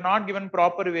 They were not given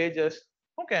proper wages.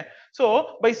 Okay.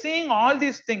 So by seeing all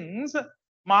these things,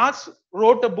 Marx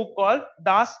wrote a book called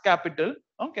Das Kapital.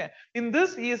 Okay. In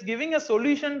this, he is giving a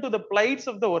solution to the plights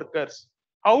of the workers.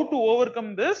 How to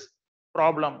overcome this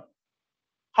problem?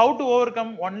 How to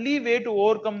overcome? Only way to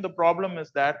overcome the problem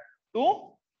is that to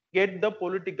get the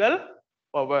political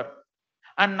power.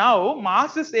 And now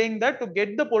Marx is saying that to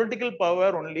get the political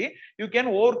power only, you can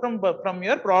overcome from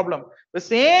your problem. The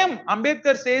same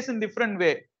Ambedkar says in different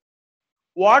way.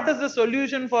 What is the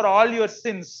solution for all your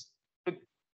sins?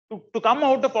 To come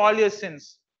out of all your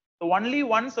sins. The only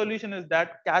one solution is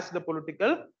that catch the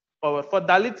political power. For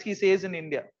Dalits, he says in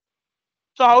India.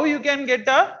 So how you can get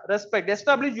a respect?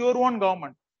 Establish your own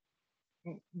government.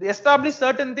 Establish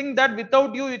certain things that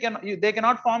without you, they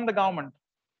cannot form the government.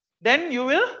 Then you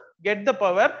will get the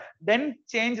power. Then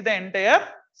change the entire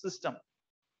system.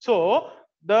 So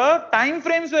the time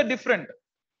frames were different.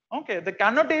 Okay, the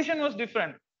connotation was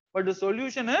different, but the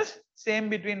solution is same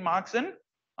between Marx and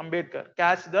Ambedkar.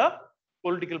 Catch the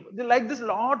political. Like this,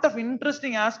 lot of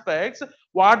interesting aspects.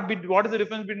 What is the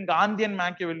difference between Gandhi and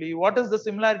Machiavelli? What is the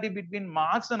similarity between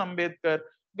Marx and Ambedkar?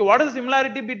 Okay, what is the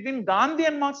similarity between Gandhi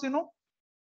and Marx?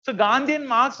 So Gandhi and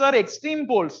Marx are extreme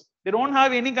poles. They don't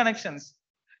have any connections.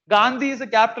 Gandhi is a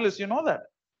capitalist. You know that.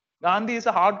 Gandhi is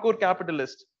a hardcore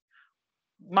capitalist.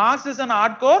 Marx is an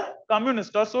hardcore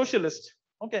communist or socialist.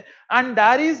 Okay, and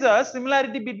there is a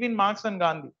similarity between Marx and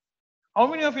Gandhi. How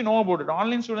many of you know about it?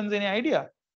 Online students, any idea?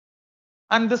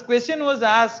 And this question was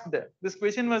asked. This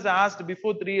question was asked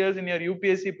before 3 years in your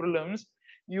UPSC prelims.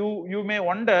 You may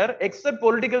wonder, except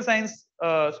political science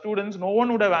students, no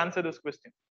one would have answered this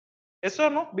question. Yes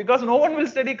or no? Because no one will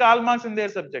study Karl Marx in their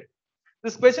subject.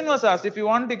 This question was asked. If you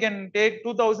want, you can take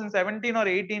 2017 or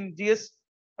 18 GS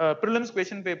prelims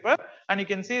question paper, and you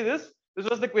can see this. This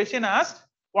was the question asked.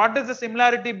 What is the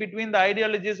similarity between the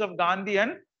ideologies of Gandhi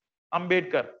and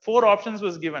Ambedkar? 4 options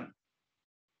was given.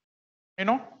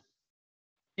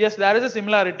 Yes, there is a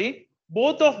similarity.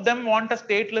 Both of them want a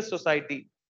stateless society.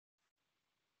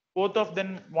 Both of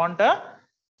them want a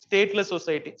stateless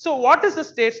society. So what is the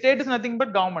state? State is nothing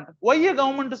but government. Why a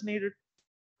government is needed?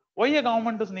 Why a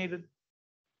government is needed?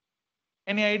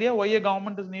 Any idea why a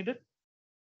government is needed?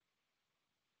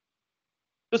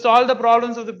 To solve the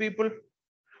problems of the people,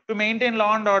 to maintain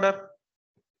law and order.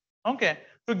 Okay,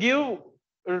 to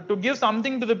give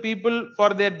something to the people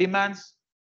for their demands.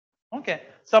 Okay,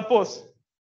 suppose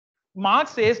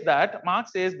Marx says that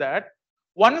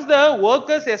once the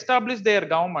workers establish their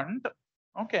government,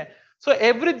 okay, so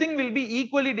everything will be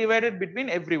equally divided between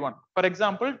everyone. For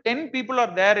example, 10 people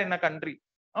are there in a country.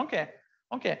 Okay,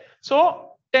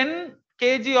 so 10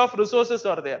 kg of resources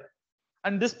are there,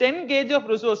 and this 10 kg of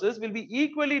resources will be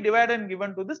equally divided and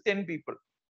given to this 10 people.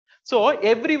 So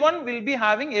everyone will be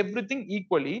having everything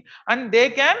equally and they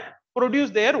can produce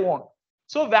their own.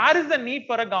 So where is the need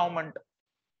for a government?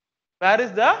 Where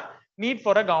is the need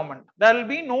for a government? There will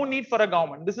be no need for a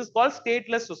government. This is called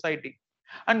stateless society.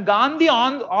 And Gandhi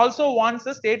also wants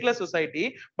a stateless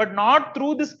society, but not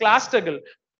through this class struggle.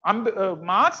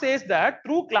 Marx says that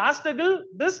through class struggle,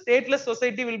 this stateless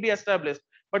society will be established.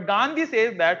 But Gandhi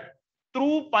says that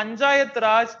through Panchayat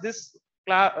Raj, this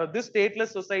stateless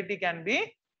society can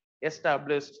be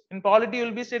established. In polity, you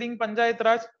will be studying Panchayat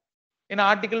Raj. In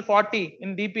Article 40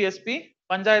 in DPSP,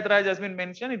 Panchayat Raj has been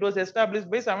mentioned. It was established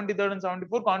by 73rd and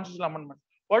 74th Constitutional Amendment.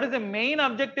 What is the main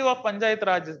objective of Panchayat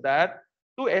Raj is that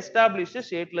to establish a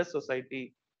stateless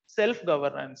society,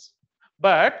 self-governance.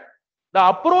 But the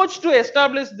approach to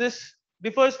establish this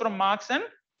differs from Marx and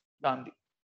Gandhi.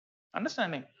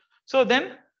 Understanding? So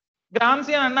then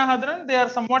Gramsci and Anna Hadran, they are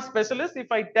somewhat specialists.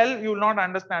 If I tell, you will not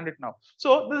understand it now.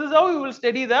 So this is how you will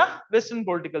study the Western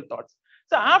political thoughts.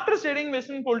 So after studying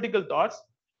Western political thoughts,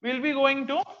 we'll be going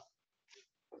to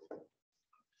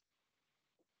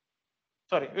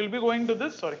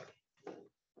this.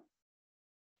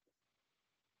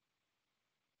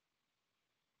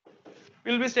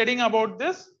 We'll be studying about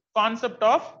this concept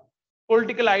of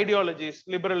political ideologies: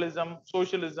 liberalism,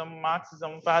 socialism,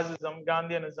 Marxism, fascism,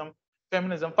 Gandhianism,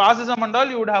 feminism. Fascism and all,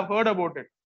 you would have heard about it.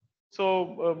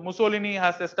 So Mussolini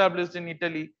has established in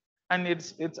Italy, and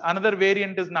it's another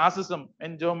variant is Nazism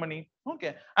in Germany.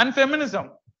 Okay, and feminism.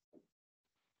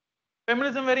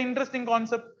 Feminism, very interesting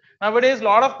concept. Nowadays, a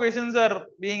lot of questions are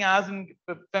being asked in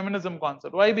feminism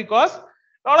concept. Why? Because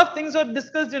a lot of things are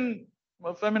discussed in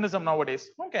feminism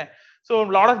nowadays. Okay, so a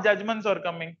lot of judgments are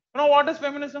coming. You know what is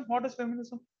feminism? What is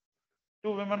feminism?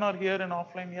 Two women are here in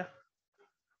offline. Yeah,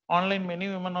 online many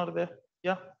women are there.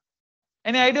 Yeah,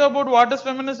 any idea about what is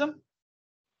feminism?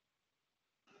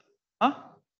 Huh?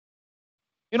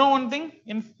 You know one thing,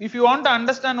 if you want to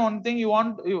understand one thing,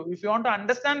 if you want to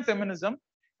understand feminism,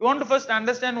 you want to first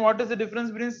understand what is the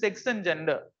difference between sex and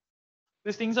gender.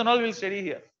 These things and all we'll study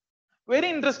here. Very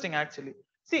interesting actually.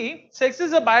 See, sex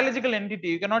is a biological entity,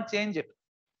 you cannot change it.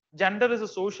 Gender is a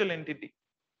social entity.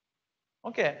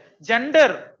 Okay,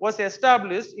 gender was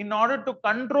established in order to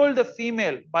control the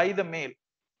female by the male.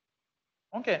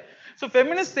 Okay, so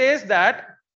feminist says that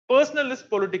personal is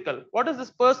political. What is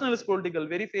this personal is political?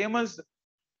 Very famous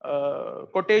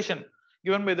quotation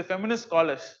given by the feminist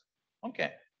scholars.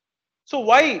 Okay, so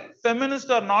why feminists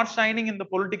are not shining in the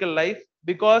political life?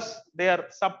 Because they are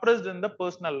suppressed in the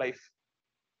personal life.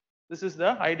 This is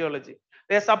the ideology.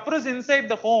 They are suppressed inside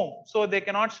the home, so they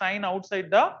cannot shine outside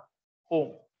the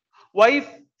home. Why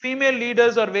female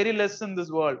leaders are very less in this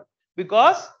world?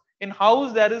 Because in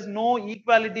house there is no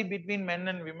equality between men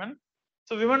and women.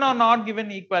 So women are not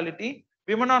given equality.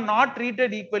 Women are not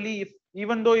treated equally,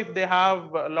 even though if they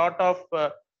have a lot of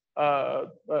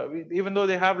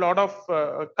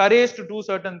courage to do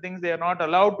certain things, they are not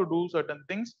allowed to do certain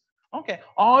things. Okay,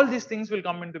 all these things will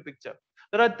come into picture.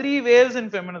 There are three waves in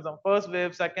feminism: first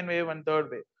wave, second wave, and third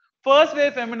wave. First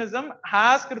wave feminism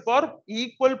asked for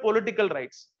equal political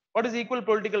rights. What is equal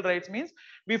political rights means?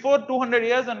 Before 200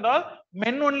 years and all,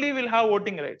 men only will have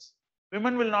voting rights.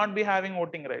 Women will not be having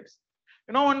voting rights.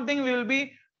 You know one thing, we will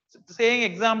be saying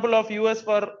example of US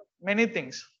for many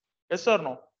things. Yes or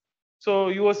no? So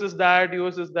US is that,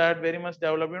 very much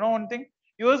developed. You know one thing,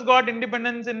 US got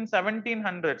independence in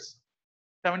 1700s,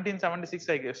 1776,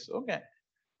 I guess. Okay.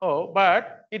 Oh,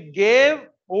 but it gave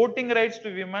voting rights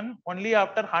to women only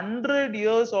after 100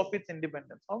 years of its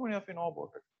independence. How many of you know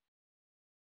about it?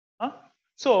 Huh?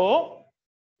 So,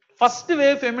 first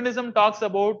wave feminism talks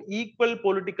about equal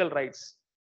political rights.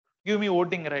 Give me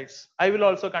voting rights. I will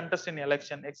also contest in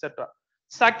election, etc.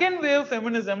 Second wave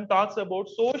feminism talks about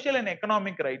social and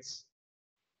economic rights.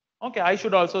 Okay, I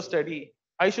should also study.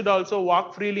 I should also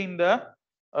walk freely in the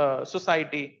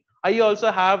society. I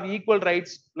also have equal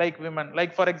rights like women.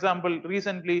 Like for example,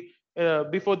 recently,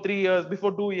 before 2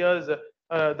 years, the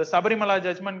Sabarimala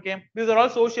judgment came. These are all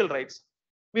social rights.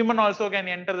 Women also can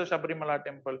enter the Sabarimala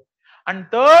temple. And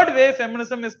third wave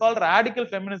feminism is called radical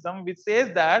feminism, which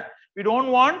says that we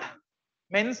don't want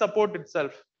men support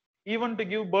itself. Even to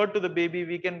give birth to the baby,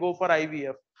 we can go for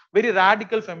IVF. Very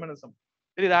radical feminism.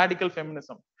 Very radical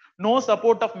feminism. No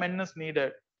support of men is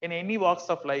needed in any walks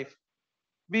of life.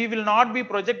 We will not be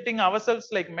projecting ourselves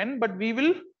like men, but we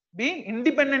will be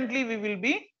independently, we will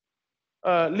be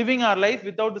living our life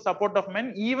without the support of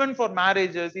men, even for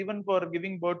marriages, even for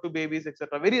giving birth to babies,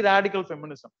 etc. Very radical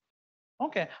feminism.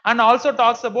 Okay, and also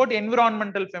talks about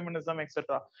environmental feminism,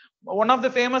 etc. One of the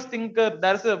famous thinker,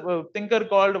 there's a thinker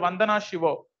called Vandana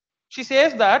Shiva. She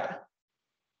says that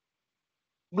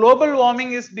global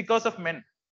warming is because of men.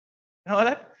 You know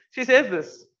that? She says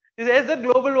this. She says that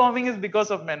global warming is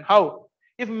because of men. How?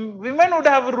 If women would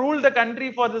have ruled the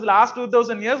country for this last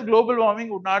 2000 years, global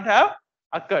warming would not have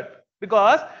occurred.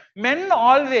 Because men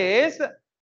always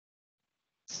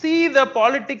see the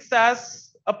politics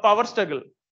as a power struggle.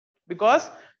 Because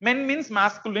men means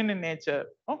masculine in nature.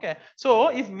 Okay. So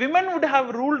if women would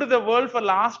have ruled the world for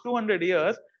last 200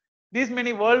 years, these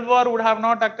many world war would have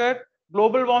not occurred,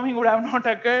 global warming would have not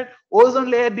occurred,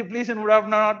 ozone layer depletion would have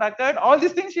not occurred. All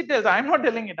these things she tells. I'm not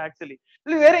telling it actually.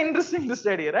 It's very interesting to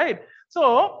study, right?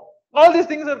 So all these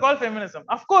things are called feminism.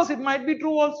 Of course, it might be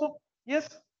true also. Yes.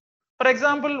 For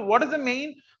example, what is the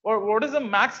main or what is the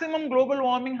maximum global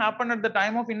warming happened at the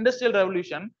time of industrial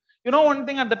revolution? You know one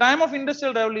thing, at the time of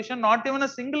industrial revolution, not even a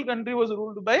single country was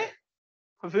ruled by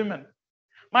women.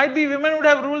 Might be women would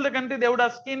have ruled the country, they would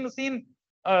have seen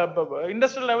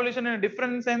industrial revolution in a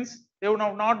different sense. They would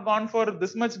have not gone for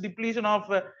this much depletion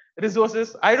of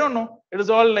resources. I don't know. It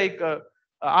is all like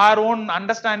our own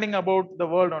understanding about the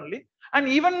world only. And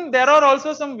even there are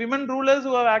also some women rulers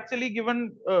who have actually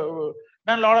given done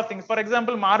a lot of things. For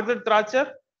example, Margaret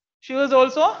Thatcher, she was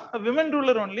also a women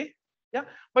ruler only. Yeah,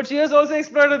 but she has also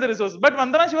exploited the resources. But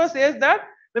Vandana Shiva says that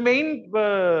the main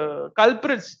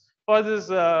culprits for this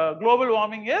global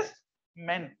warming is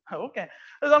men. Okay,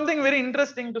 so something very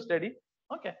interesting to study.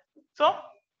 Okay, so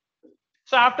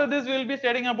after this we will be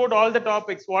studying about all the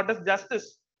topics. What is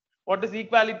justice? What is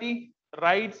equality?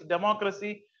 Rights,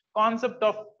 democracy, concept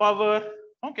of power.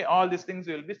 Okay, all these things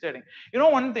we will be studying. You know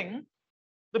one thing,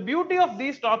 the beauty of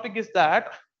these topic is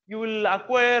that you will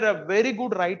acquire a very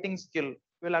good writing skill.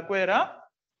 You will acquire a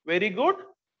very good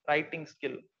writing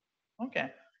skill.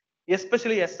 Okay,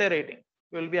 especially essay writing.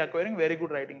 You will be acquiring very good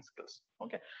writing skills.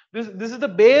 Okay, this is the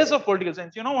base of political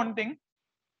science. You know one thing,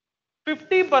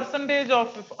 50%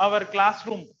 of our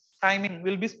classroom timing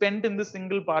will be spent in this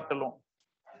single part alone.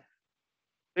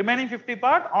 Remaining 50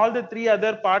 part, all the three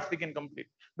other parts we can complete,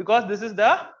 because this is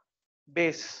the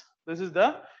base. This is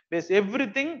the base.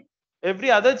 Everything,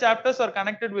 every other chapters are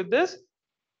connected with this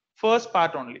first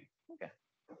part only. Okay.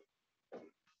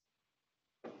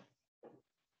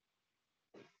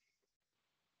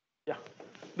 Yeah.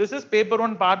 This is paper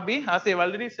 1 part B. As I've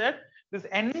already said, this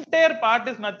entire part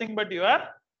is nothing but your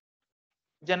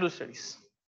general studies.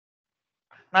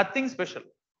 Nothing special.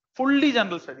 Fully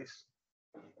general studies.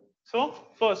 So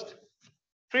first,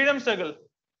 freedom struggle,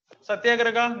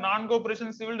 Satyagraha,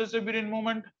 non-cooperation, civil disobedience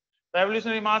movement,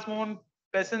 revolutionary mass movement,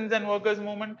 peasants and workers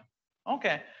movement.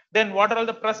 Okay. Then what are all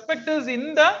the perspectives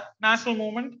in the national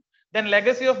movement? Then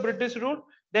legacy of British rule.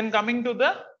 Then coming to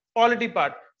the polity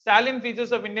part, salient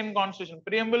features of Indian Constitution,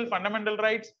 preamble, fundamental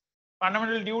rights,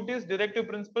 fundamental duties, directive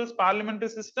principles, parliamentary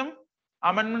system,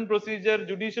 amendment procedure,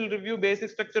 judicial review,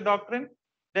 basic structure doctrine.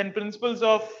 Then principles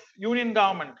of union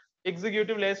government,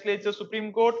 executive, legislature,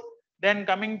 Supreme Court. Then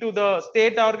coming to the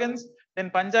state organs, then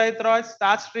Panchayat Raj,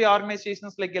 statutory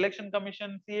organizations like Election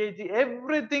Commission, CAG,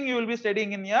 everything you will be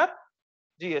studying in your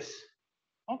GS.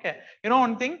 Okay. You know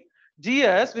one thing,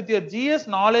 GS, with your GS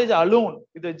knowledge alone,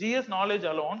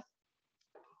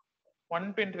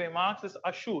 125 marks is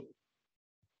assured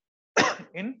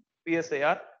in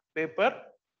PSIR paper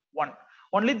 1.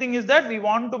 Only thing is that we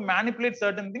want to manipulate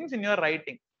certain things in your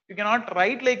writing. You cannot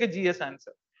write like a GS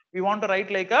answer. We want to write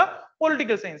like a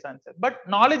political science answer, but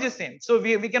knowledge is same. So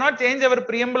we cannot change our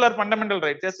preamble or fundamental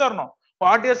rights. Yes or no?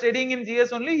 What you are studying in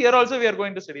GS only, here also we are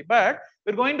going to study, but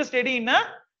we're going to study in a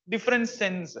different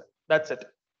sense. That's it.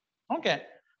 Okay.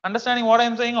 Understanding what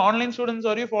I'm saying? Online students,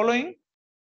 are you following?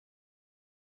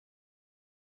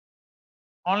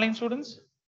 Online students?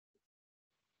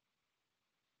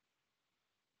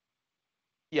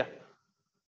 Yeah.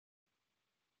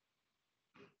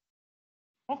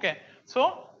 Okay.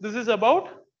 So this is about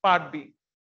part B.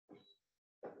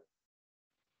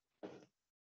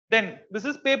 Then this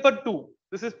is paper 2.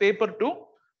 This is paper 2,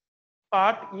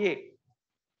 part A.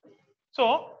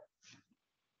 So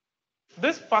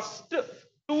this first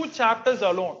 2 chapters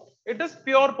alone, it is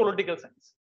pure political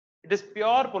science. It is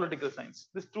pure political science.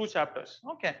 These 2 chapters.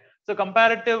 Okay. So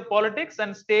comparative politics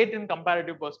and state in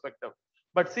comparative perspective.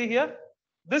 But see here,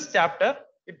 this chapter,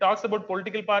 it talks about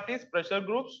political parties, pressure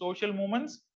groups, social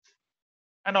movements,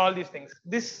 and all these things.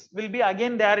 This will be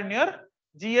again there in your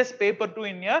GS paper 2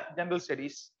 in your general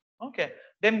studies. Okay.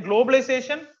 Then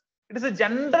globalization, it is a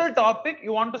general topic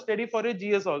you want to study for your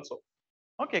GS also.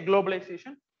 Okay,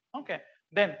 globalization. Okay.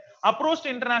 Then approach to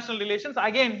international relations.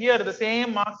 Again, here the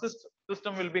same Marxist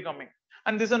system will be coming.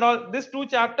 And this and all, these 2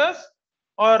 chapters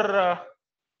or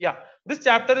yeah, this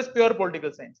chapter is pure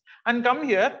political science. And come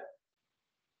here,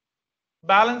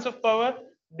 balance of power,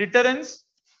 deterrence,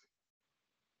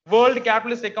 world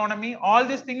capitalist economy, all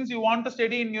these things you want to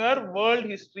study in your world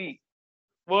history.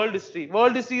 World history.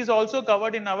 World history is also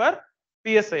covered in our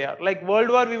PSIR. Like World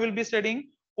War, we will be studying.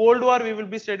 Cold War, we will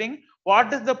be studying.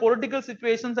 What is the political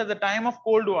situations at the time of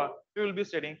Cold War? We will be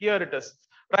studying. Here it is.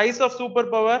 Rise of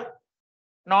superpower,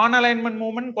 non-alignment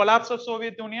movement, collapse of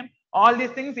Soviet Union. All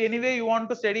these things, anyway, you want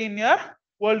to study in your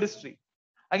world history.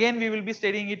 Again, we will be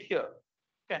studying it here.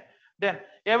 Okay. Then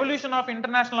evolution of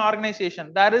international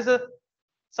organization. There is a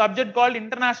subject called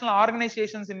international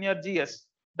organizations in your GS.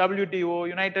 WTO,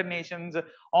 United Nations,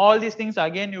 all these things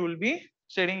again you will be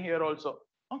studying here also.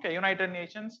 Okay, United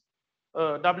Nations,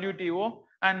 WTO,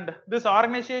 and these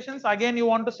organizations again you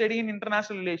want to study in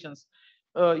international relations.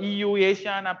 EU,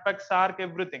 ASEAN, APEC, SARC,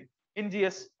 everything. In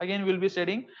GS again we will be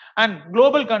studying. And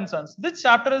global concerns. This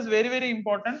chapter is very, very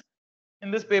important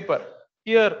in this paper.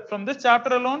 Here from this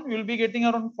chapter alone you will be getting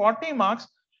around 40 marks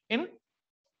in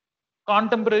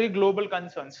contemporary global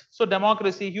concerns. So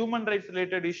democracy, human rights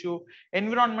related issue,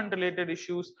 environment related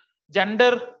issues,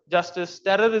 gender justice,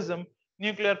 terrorism,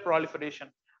 nuclear proliferation.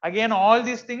 Again, all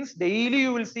these things daily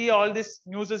you will see all these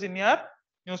news in your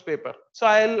newspaper. So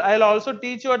I'll also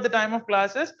teach you at the time of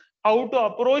classes how to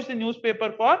approach the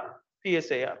newspaper for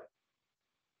PSIR.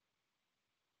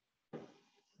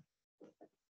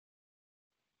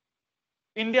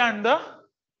 India and the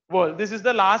world. This is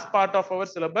the last part of our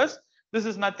syllabus. This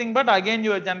is nothing but again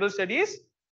your general studies,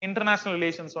 international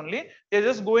relations only. They're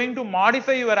just going to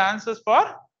modify your answers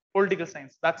for political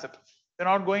science. That's it. They're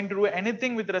not going to do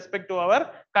anything with respect to our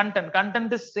content.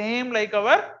 Content is same like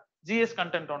our GS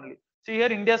content only. See here,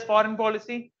 India's foreign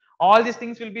policy. All these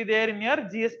things will be there in your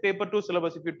GS paper 2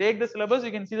 syllabus. If you take the syllabus,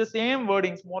 you can see the same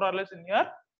wordings more or less in your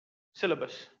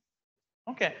syllabus.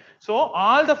 Okay. So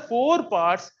all the 4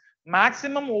 parts,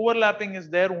 maximum overlapping is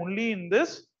there only in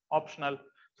this optional.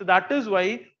 So that is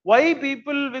why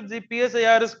people with the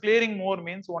PSIR is clearing more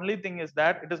means only thing is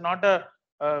that it is not a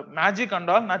magic and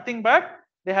all, nothing but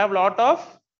they have lot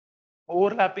of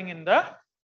overlapping in the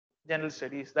general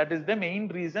studies. That is the main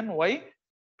reason why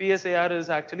PSIR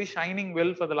is actually shining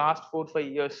well for the last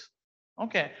 4-5 years.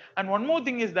 Okay. And one more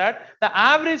thing is that the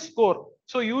average score.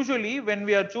 So usually when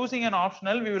we are choosing an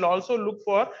optional, we will also look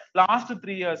for last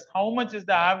 3 years. How much is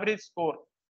the average score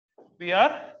we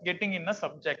are getting in a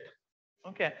subject?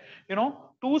 Okay. You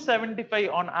know, 275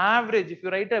 on average. If you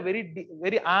write a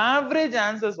very average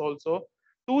answers also,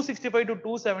 265 to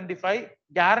 275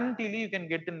 guaranteed you can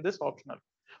get in this optional.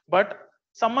 But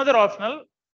some other optional,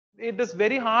 it is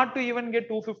very hard to even get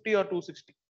 250 or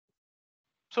 260.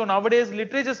 So nowadays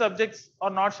literature subjects are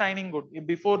not shining good.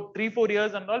 Before 3-4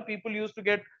 years and all, people used to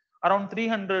get around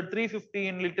 300, 350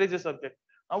 in literature subject.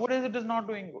 Nowadays it is not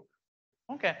doing good.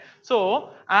 Okay.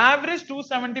 So average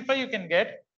 275 you can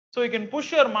get. So you can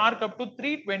push your mark up to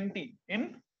 320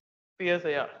 in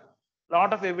PSIR.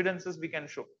 Lot of evidences we can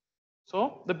show.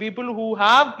 So the people who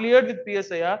have cleared with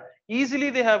PSIR, easily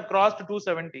they have crossed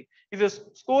 270. If you're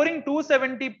scoring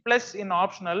 270 plus in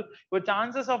optional, your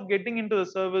chances of getting into the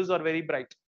service are very bright.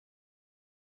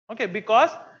 Okay,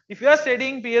 because if you are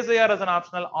studying PSIR as an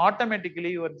optional,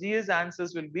 automatically your GS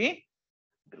answers will be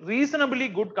reasonably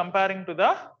good comparing to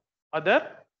the other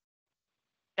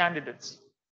candidates.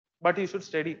 But you should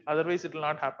study, otherwise it will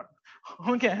not happen.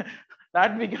 Okay,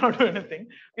 that we cannot do anything.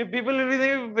 If people will be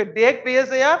saying, if take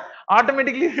PSIR,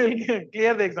 automatically will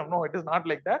clear the exam. No, it is not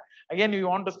like that. Again, you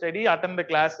want to study, attend the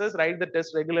classes, write the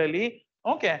test regularly.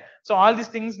 Okay, so all these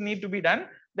things need to be done.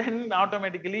 Then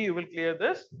automatically you will clear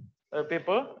this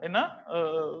paper in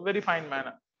a very fine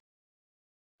manner.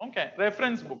 Okay,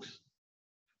 reference books.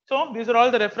 So these are all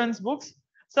the reference books.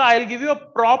 So I'll give you a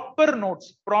proper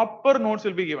notes. Proper notes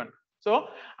will be given. So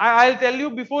I'll tell you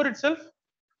before itself.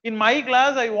 In my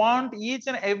class, I want each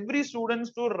and every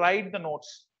students to write the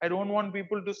notes. I don't want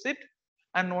people to sit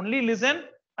and only listen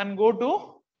and go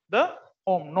to the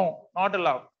home. No, not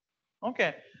allowed.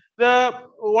 Okay.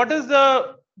 What is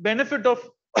the benefit of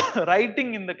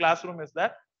writing in the classroom is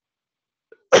that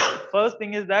first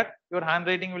thing is that your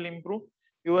handwriting will improve,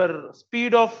 your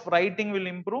speed of writing will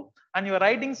improve, and your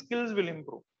writing skills will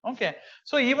improve. Okay.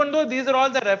 So even though these are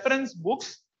all the reference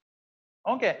books,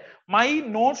 okay, my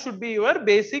notes should be your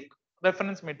basic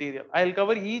reference material. I'll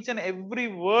cover each and every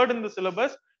word in the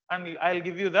syllabus and I'll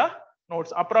give you the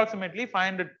notes. Approximately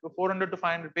 400 to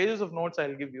 500 pages of notes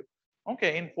I'll give you.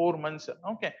 Okay, in 4 months.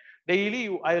 Okay,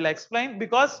 daily I will explain,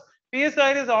 because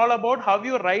PSIR is all about how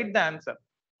you write the answer.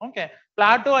 Okay,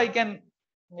 Plato I can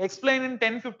explain in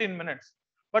 10-15 minutes,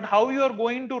 but how you are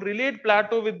going to relate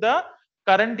Plato with the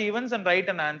current events and write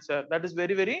an answer, that is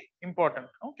very, very important.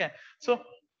 Okay, so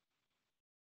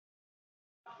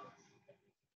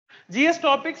GS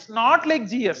topics not like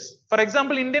GS. For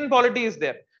example, Indian polity is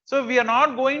there. So we are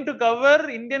not going to cover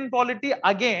Indian polity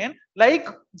again like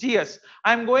GS.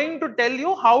 I am going to tell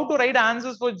you how to write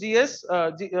answers for GS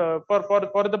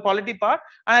for the polity part.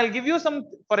 And I'll give you some,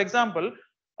 for example,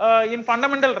 in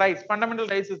fundamental rights. Fundamental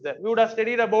rights is there. We would have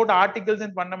studied about articles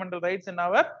in fundamental rights in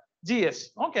our GS.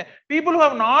 Okay. People who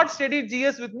have not studied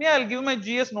GS with me, I'll give my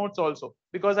GS notes also,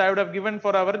 because I would have given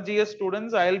for our GS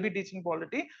students. I'll be teaching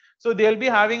polity. So they'll be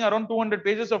having around 200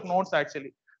 pages of notes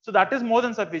actually. So that is more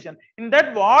than sufficient. In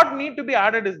that, what need to be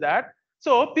added is that,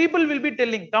 so people will be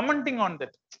telling, commenting on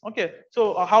that. Okay.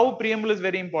 So how preamble is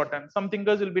very important. Some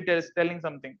thinkers will be telling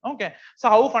something. Okay. So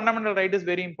how fundamental right is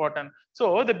very important.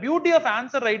 So the beauty of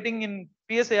answer writing in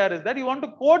PSIR is that you want to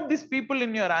quote these people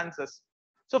in your answers.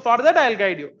 So for that, I'll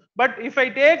guide you. But if I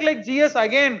take like GS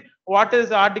again, what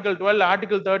is Article 12,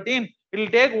 Article 13, it will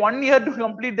take 1 year to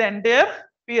complete the entire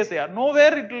PSIR.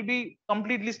 Nowhere it will be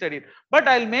completely studied. But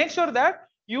I'll make sure that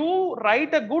you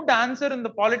write a good answer in the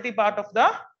polity part of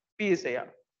the PSIR.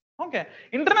 Okay.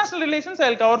 International relations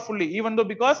I'll cover fully, even though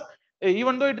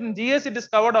it in GS it is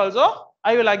covered also,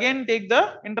 I will again take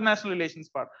the international relations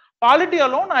part. Polity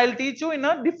alone, I'll teach you in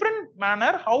a different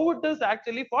manner how it is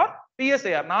actually for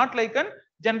PSIR, not like a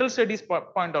general studies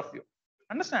point of view.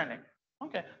 Understanding?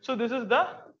 Okay. So this is the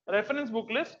reference book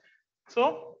list.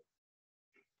 So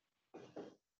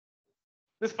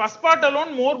this first part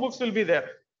alone, more books will be there.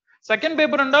 Second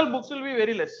paper and all books will be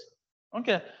very less.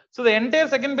 Okay. So the entire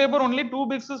second paper, only 2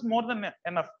 books is more than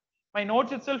enough. My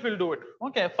notes itself will do it.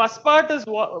 Okay. First part is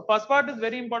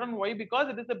very important. Why? Because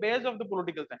it is the base of the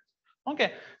political science.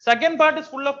 Okay. Second part is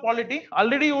full of polity.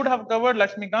 Already you would have covered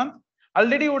Lakshmikant.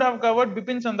 Already you would have covered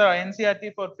Bipin Chandra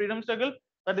NCRT for freedom struggle.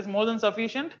 That is more than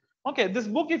sufficient. Okay. This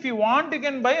book, if you want, you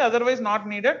can buy. Otherwise, not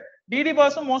needed. DD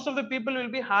Basu, most of the people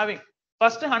will be having.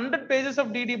 First 100 pages of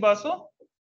DD Basu,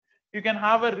 you can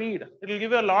have a read. It will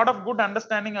give you a lot of good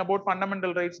understanding about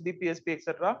fundamental rights, DPSP,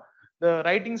 etc. The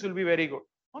writings will be very good.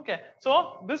 Okay.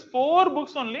 So this 4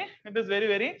 books only, it is very,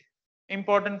 very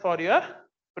important for your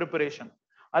preparation.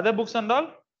 Other books and all,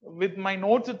 with my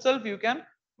notes itself, you can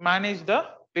manage the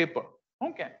paper.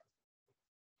 Okay.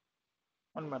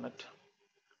 1 minute.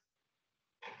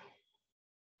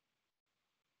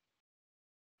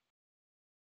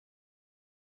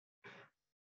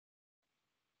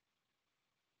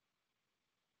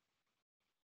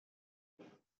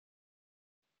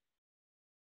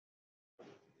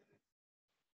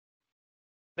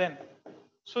 Then,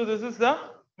 so this is the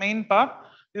main part.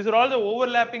 These are all the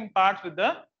overlapping parts with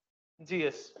the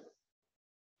GS.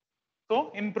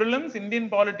 So in prelims, Indian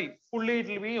polity, fully it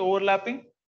will be overlapping.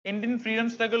 Indian freedom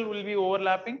struggle will be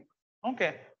overlapping.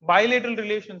 Okay. Bilateral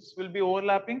relations will be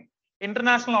overlapping.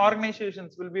 International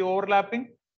organizations will be overlapping.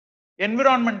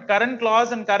 Environment, current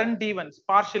laws and current events,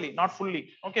 partially, not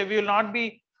fully. Okay. We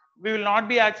will not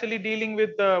be actually dealing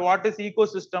with what is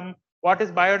ecosystem, what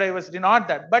is biodiversity, not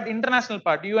that. But international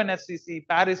part, UNFCCC,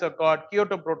 Paris Accord,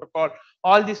 Kyoto Protocol,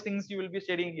 all these things you will be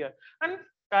studying here. And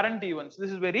current events.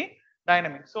 This is very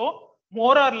dynamic. So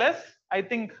more or less, I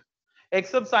think,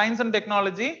 except science and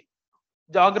technology,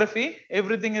 geography,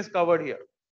 everything is covered here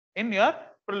in your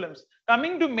prelims.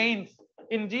 Coming to mains,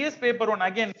 in GS paper 1,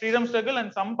 again, freedom struggle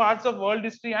and some parts of world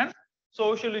history and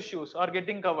social issues are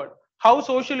getting covered. How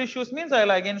social issues means,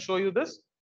 I'll again show you this.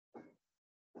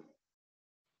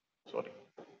 Sorry.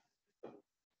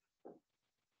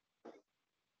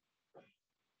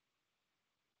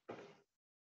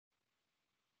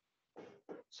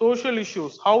 Social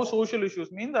issues. How social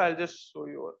issues means, I'll just show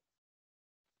you.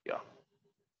 Yeah.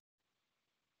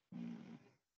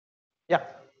 Yeah,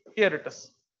 here it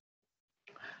is.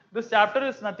 This chapter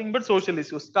is nothing but social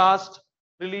issues, caste,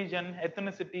 religion,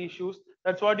 ethnicity issues.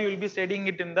 That's what you will be studying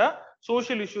it in the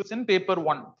social issues in paper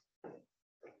 1.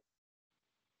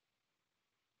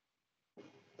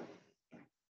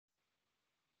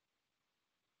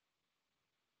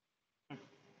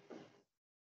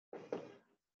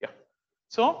 Yeah.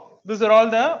 So these are all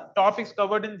the topics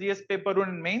covered in GS paper 1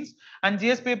 in mains, and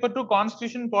GS paper 2,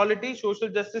 constitution, polity, social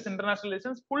justice, international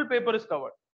relations, full paper is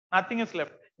covered. Nothing is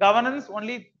left. Governance,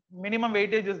 only minimum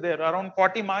weightage is there. Around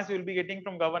 40 marks you will be getting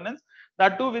from governance.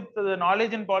 That too, with the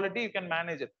knowledge in polity, you can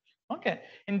manage it. Okay.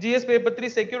 In GS paper 3,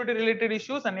 security related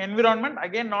issues and environment,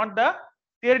 again, not the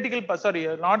theoretical,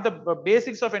 not the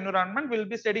basics of environment. We'll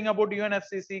be studying about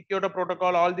UNFCCC, Kyoto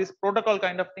Protocol, all these protocol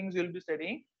kind of things we'll be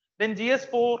studying. Then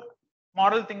GS4,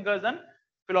 moral thinkers and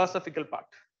philosophical part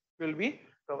will be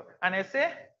covered. An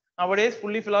essay, nowadays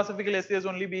fully philosophical essays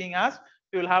only being asked.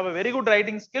 You will have a very good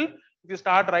writing skill if you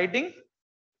start writing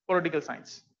political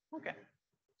science. Okay.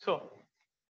 So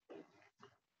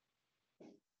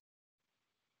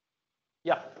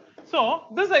Yeah. So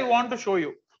this I want to show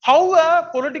you how a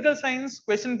political science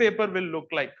question paper will look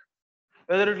like.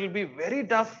 Whether it will be very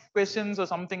tough questions or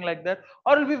something like that,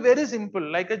 or it will be very simple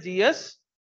like a GS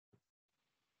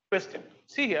question.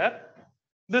 See here,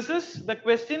 this is the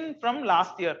question from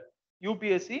last year,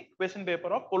 UPSC question paper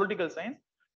of political science,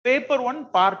 paper 1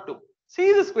 part 2.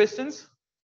 See these questions,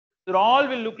 they all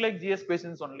will look like GS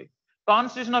questions only.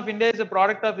 Constitution of India is a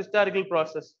product of historical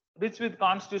process, rich with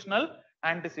constitutional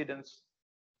antecedents.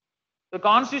 The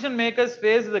constitution makers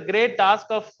face the great task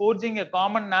of forging a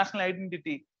common national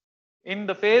identity in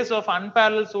the face of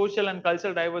unparalleled social and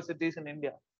cultural diversities in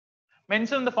India.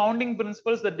 Mention the founding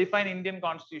principles that define Indian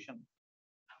constitution.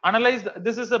 Analyze,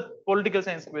 this is a political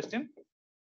science question.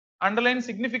 Underline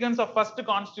significance of first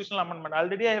constitutional amendment.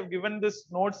 Already I have given this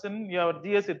notes in your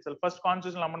GS itself. First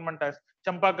constitutional amendment as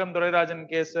Champakam Dorairajan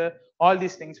case, all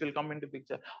these things will come into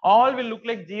picture. All will look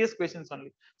like GS questions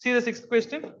only. See the sixth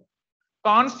question.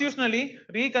 Constitutionally,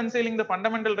 reconciling the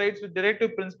fundamental rights with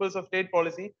directive principles of state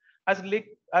policy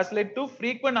has led to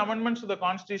frequent amendments to the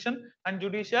constitution and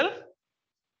judicial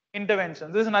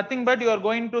interventions. This is nothing but you are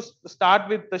going to start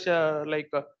with the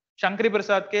Shankar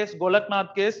Prasad case,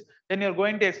 Golaknath case, then you are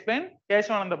going to explain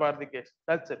Keshavananda Bharati case.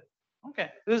 That's it. Okay.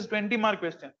 This is 20-mark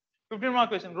question. 15-mark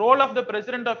question. Role of the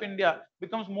President of India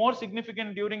becomes more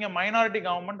significant during a minority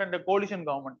government and a coalition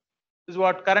government. This is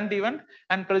what current event,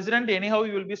 and President anyhow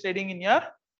you will be studying in your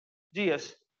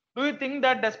GS. Do you think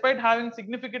that despite having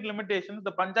significant limitations,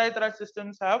 the Panchayat Raj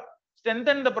systems have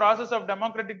strengthened the process of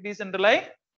democratic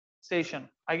decentralization?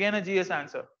 Again a GS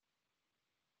answer.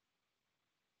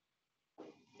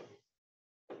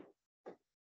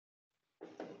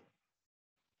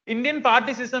 Indian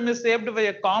party system is shaped by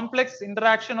a complex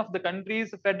interaction of the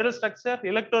country's federal structure,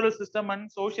 electoral system,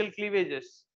 and social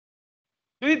cleavages.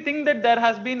 Do you think that there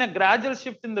has been a gradual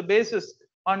shift in the basis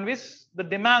on which the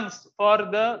demands for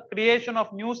the creation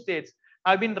of new states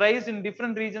have been raised in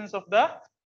different regions of the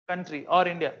country or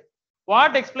India?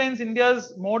 What explains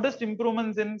India's modest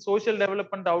improvements in social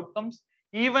development outcomes,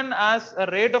 even as a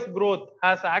rate of growth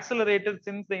has accelerated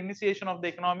since the initiation of the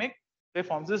economic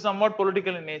reforms? This is somewhat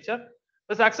political in nature.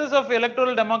 The success of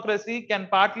electoral democracy can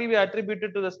partly be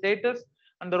attributed to the status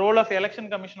and the role of Election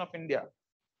Commission of India.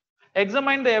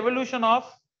 Examine the evolution of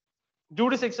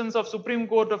jurisdictions of Supreme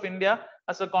Court of India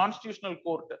as a constitutional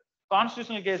court.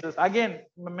 Constitutional cases, again,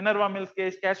 Minerva Mills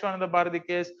case, Keshavananda Bharati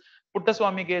case,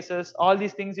 Puttaswamy cases, all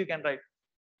these things you can write.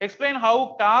 Explain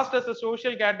how caste as a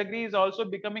social category is also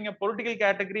becoming a political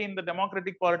category in the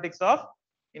democratic politics of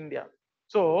India.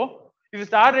 So, if you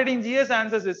start reading GS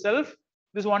answers itself,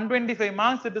 this 125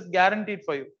 marks, it is guaranteed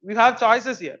for you. We have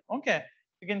choices here. Okay.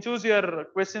 You can choose your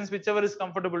questions, whichever is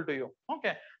comfortable to you.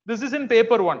 Okay. This is in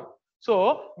paper 1.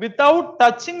 So, without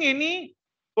touching any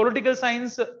political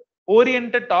science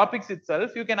oriented topics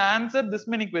itself, you can answer this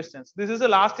many questions. This is a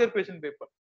last year question paper.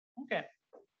 Okay.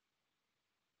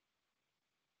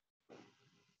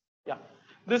 Yeah.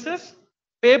 This is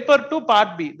paper 2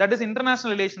 part B, that is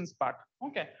international relations part.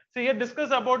 Okay. So, here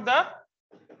discuss about the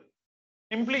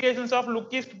implications of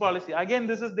look east policy. Again,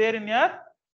 this is there in your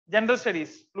general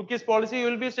studies. Look east policy you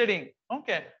will be studying.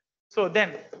 Okay. So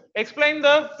then explain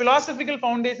the philosophical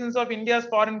foundations of India's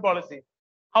foreign policy.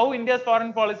 How India's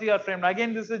foreign policy are framed.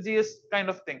 Again, this is GS kind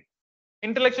of thing.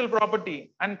 Intellectual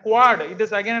property and Quad. It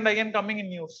is again and again coming in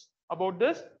news about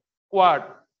this Quad.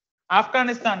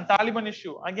 Afghanistan, Taliban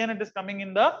issue. Again, it is coming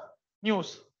in the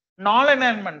news.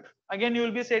 Non-alignment. Again, you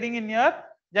will be studying in your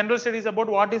general studies about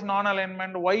what is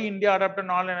non-alignment, why India adopted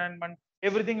non-alignment,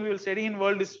 everything we will study in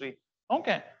world history.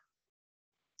 Okay.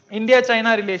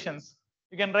 India-China relations.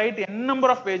 You can write n number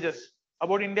of pages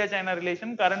about India-China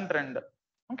relation, current trend.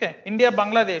 Okay.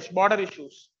 India-Bangladesh, border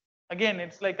issues. Again,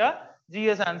 it's like a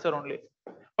GS answer only.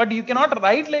 But you cannot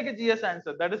write like a GS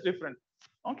answer. That is different.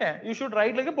 Okay. You should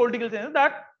write like a political science.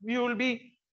 That you will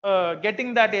be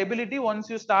getting that ability once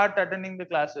you start attending the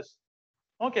classes.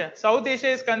 Okay, South Asia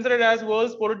is considered as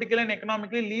world's politically and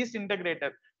economically least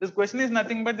integrated. This question is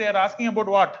nothing but they are asking about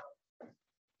what?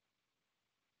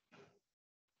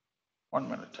 1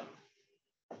 minute.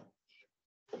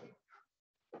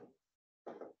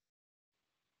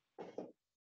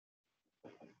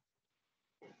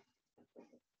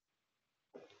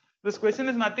 This question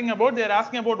is nothing about, they are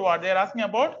asking about what? They are asking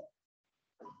about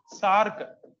SARC.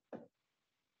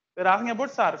 They are asking about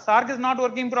SARC. SARC is not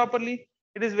working properly.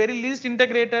 It is very least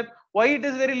integrated. Why it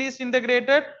is very least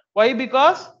integrated? Why?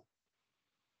 Because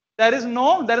there is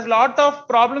lot of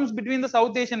problems between the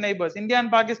South Asian neighbors, India and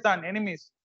Pakistan,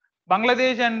 enemies.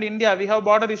 Bangladesh and India, we have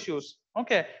border issues.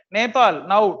 Okay. Nepal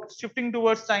now shifting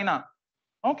towards China.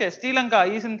 Okay. Sri Lanka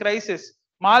is in crisis.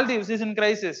 Maldives is in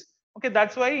crisis. Okay,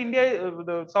 that's why India,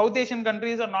 the South Asian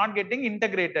countries are not getting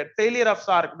integrated. Failure of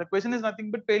SARC. The question is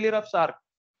nothing but failure of SARC.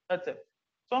 That's it.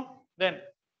 So then,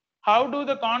 how do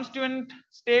the constituent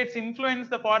states influence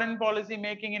the foreign policy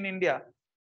making in India?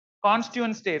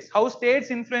 Constituent states. How states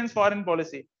influence foreign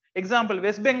policy? Example: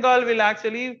 West Bengal will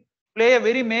actually play a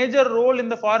very major role in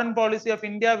the foreign policy of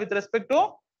India with respect to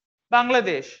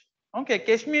Bangladesh. Okay,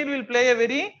 Kashmir will play a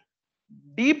very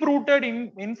deep-rooted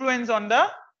influence on the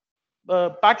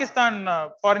Pakistan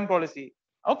foreign policy.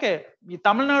 Okay,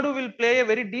 Tamil Nadu will play a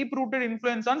very deep-rooted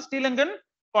influence on Sri Lankan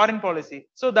foreign policy.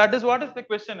 So that is what is the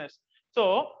question is.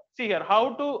 So see here,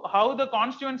 how the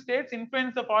constituent states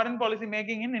influence the foreign policy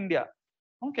making in India.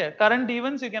 Okay, current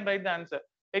events, you can write the answer.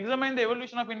 Examine the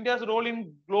evolution of India's role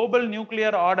in global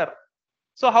nuclear order.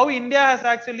 So how India has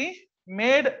actually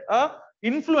made a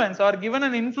influence or given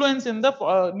an influence in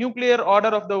the nuclear order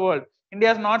of the world. India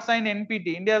has not signed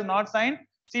NPT. India has not signed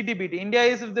CTBT. India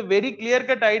is the very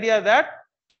clear-cut idea that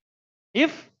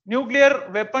if nuclear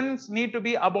weapons need to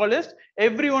be abolished,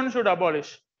 everyone should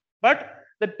abolish. But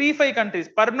the P5 countries,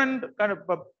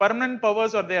 permanent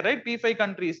powers are there, right? P5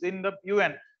 countries in the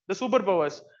UN, the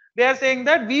superpowers. They are saying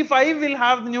that V5 will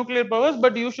have the nuclear powers,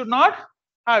 but you should not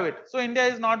have it. So India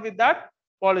is not with that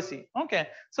policy. Okay.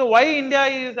 So why India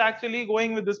is actually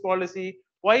going with this policy?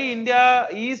 Why India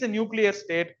is a nuclear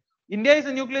state? India is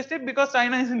a nuclear state because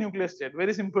China is a nuclear state.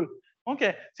 Very simple.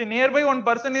 Okay. So nearby one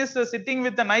person is sitting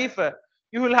with a knife.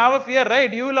 You will have a fear,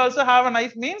 right? You will also have a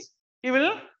knife, means he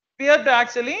will fear to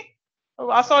actually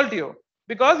assault you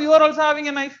because you are also having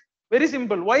a knife. Very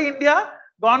simple. Why India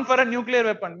gone for a nuclear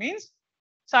weapon? Means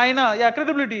China, yeah,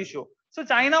 credibility issue. So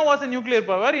China was a nuclear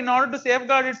power. In order to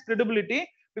safeguard its credibility,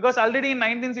 because already in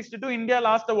 1962 India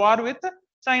lost a war with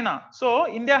China. So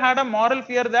India had a moral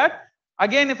fear that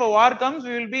again, if a war comes,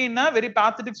 we will be in a very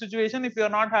pathetic situation if we are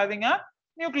not having a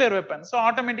nuclear weapon. So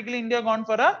automatically India gone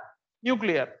for a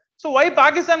nuclear. So why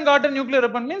Pakistan got a nuclear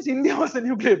weapon? Means India was a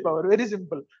nuclear power. Very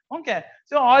simple. Okay.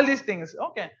 So all these things.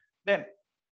 Okay. Then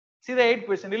see the 8th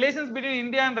question. Relations between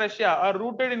India and Russia are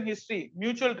rooted in history,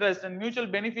 mutual trust, and mutual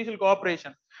beneficial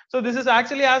cooperation. So this is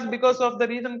actually asked because of the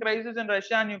recent crisis in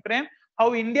Russia and Ukraine,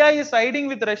 how India is siding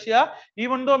with Russia,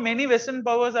 even though many Western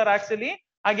powers are actually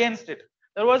against it.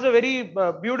 There was a very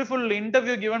beautiful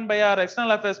interview given by our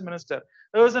External Affairs Minister.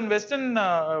 There was a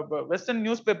Western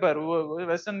newspaper,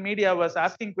 Western media was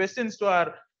asking questions to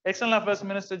our External Affairs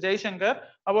Minister Shankar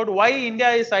about why India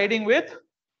is siding with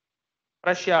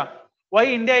Russia. Why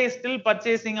India is still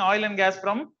purchasing oil and gas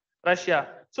from Russia.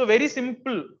 So very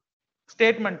simple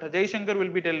statement Shankar will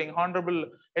be telling, Honorable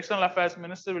External Affairs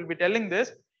Minister will be telling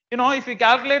this. You know, if you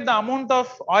calculate the amount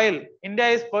of oil India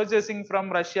is purchasing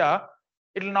from Russia,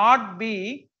 it will not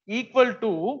be equal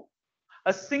to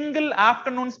a single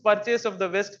afternoon's purchase of the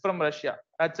West from Russia.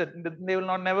 That's it. They will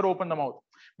not never open the mouth.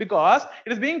 Because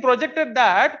it is being projected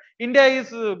that India is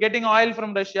getting oil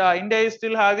from Russia. India is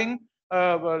still having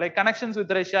like connections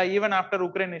with Russia even after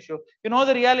Ukraine issue. You know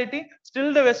the reality?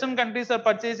 Still the Western countries are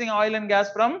purchasing oil and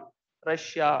gas from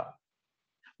Russia.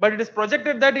 But it is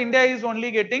projected that India is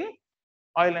only getting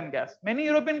oil and gas. Many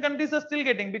European countries are still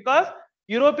getting, because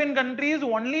European countries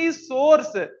only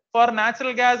source for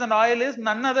natural gas and oil is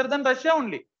none other than Russia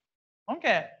only.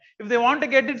 Okay. If they want to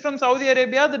get it from Saudi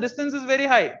Arabia, the distance is very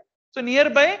high. So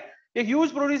nearby, a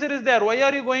huge producer is there. Why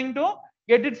are you going to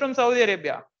get it from Saudi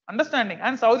Arabia? Understanding.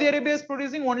 And Saudi Arabia is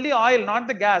producing only oil, not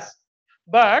the gas.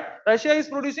 But Russia is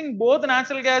producing both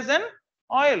natural gas and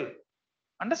oil.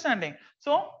 Understanding.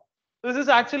 So this is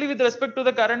actually with respect to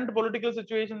the current political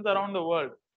situations around the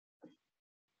world.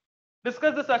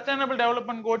 Discuss the Sustainable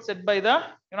Development Goals set by the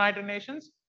United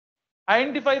Nations.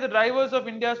 Identify the drivers of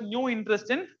India's new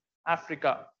interest in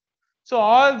Africa. So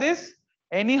all this,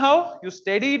 anyhow, you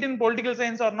study it in political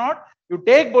science or not, you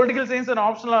take political science an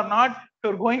optional or not,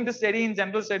 you're going to study in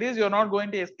general studies, you're not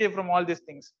going to escape from all these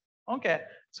things. Okay.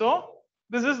 So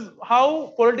this is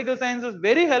how political science is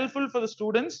very helpful for the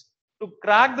students to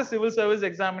crack the civil service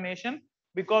examination,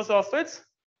 because of its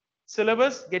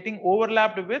syllabus getting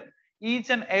overlapped with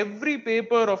each and every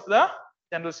paper of the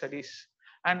general studies.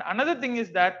 And another thing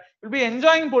is that you'll be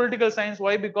enjoying political science.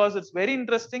 Why? Because it's very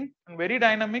interesting and very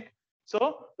dynamic.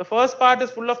 So the first part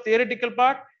is full of theoretical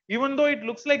part, even though it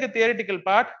looks like a theoretical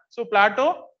part. So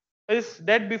Plato is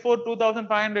dead before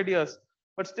 2500 years,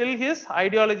 but still his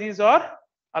ideologies are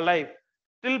alive.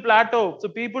 Still Plato. So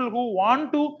people who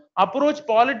want to approach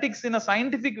politics in a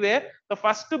scientific way, the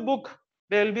first book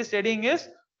they will be studying is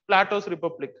Plato's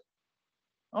Republic.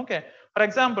 Okay. For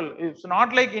example, it's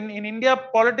not like in India,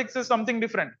 politics is something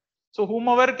different. So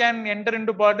whomever can enter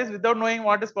into politics without knowing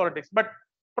what is politics. But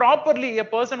properly, a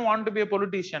person want to be a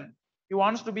politician, He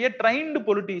wants to be a trained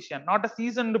politician, not a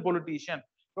seasoned politician.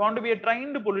 You want to be a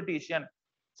trained politician.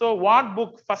 So what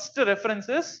book? First reference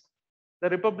is The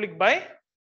Republic by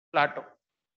Plato.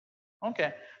 Okay.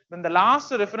 Then the last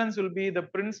reference will be The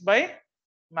Prince by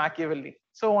Machiavelli.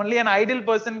 So only an ideal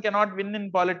person cannot win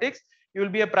in politics. You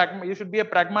will be you should be a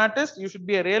pragmatist. You should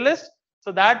be a realist.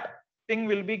 So that thing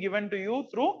will be given to you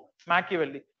through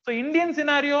Machiavelli. So Indian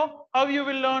scenario, how you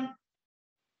will learn?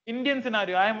 Indian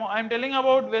scenario. I'm telling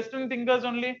about Western thinkers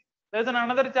only. There's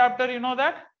another chapter. You know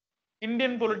that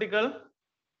Indian political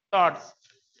thoughts.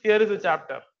 Here is a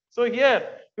chapter. So here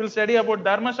you will study about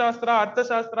Dharma Shastra, Artha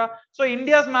Shastra. So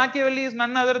India's Machiavelli is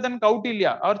none other than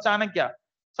Kautilya or Chanakya.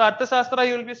 So Artha Shastra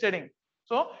you will be studying.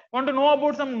 So you want to know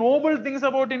about some noble things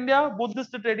about India,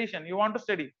 Buddhist tradition. You want to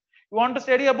study. You want to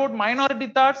study about minority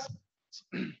thoughts,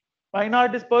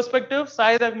 minorities perspective,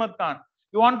 Syed Ahmad Khan.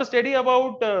 You want to study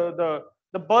about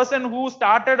the person who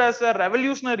started as a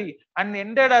revolutionary and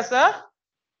ended as a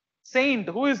saint.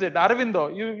 Who is it?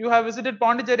 Aurobindo. You have visited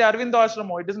Pondicherry Aurobindo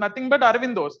Ashramo. It is nothing but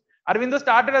Aurobindo's. Aurobindo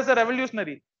started as a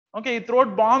revolutionary. Okay, he threw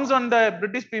bombs on the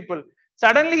British people.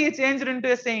 Suddenly he changed into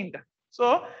a saint.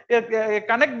 So a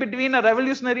connect between a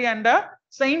revolutionary and a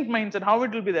saint mindset, how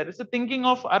it will be there. It's the thinking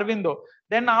of Aurobindo.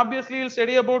 Then obviously you'll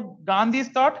study about Gandhi's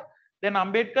thought, then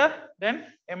Ambedkar, then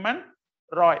M.N.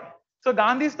 Roy. So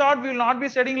Gandhi's thought we will not be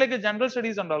studying like a general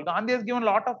studies and all. Gandhi has given a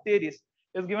lot of theories.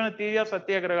 He has given a theory of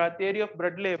satyagraha, theory of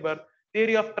bread labor,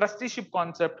 theory of trusteeship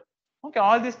concept. Okay,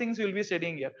 all these things you will be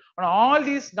studying here. And all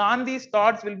these Gandhi's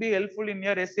thoughts will be helpful in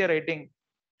your essay writing.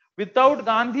 Without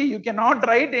Gandhi, you cannot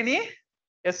write any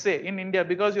essay in India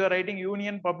because you are writing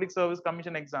Union Public Service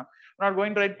Commission exam. You're not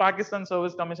going to write Pakistan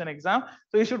Service Commission exam.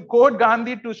 So you should quote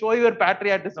Gandhi to show your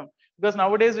patriotism, because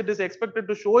nowadays it is expected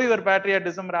to show your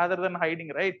patriotism rather than hiding,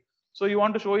 right? So you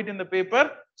want to show it in the paper.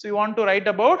 So you want to write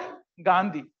about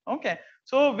Gandhi. Okay.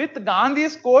 So with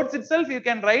Gandhi's quotes itself, you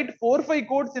can write 4 or 5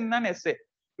 quotes in an essay,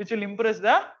 which will impress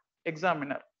the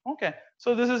examiner. Okay.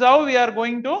 So this is how we are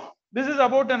going to, this is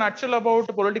about a nutshell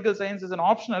about political science as an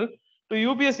optional to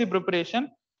UPSC preparation.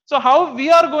 So how we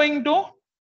are going to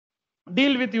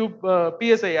deal with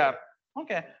PSIR.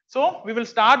 Okay. So we will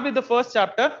start with the first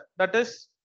chapter, that is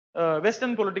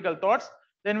Western political thoughts.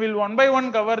 Then we will one by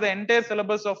one cover the entire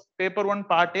syllabus of paper 1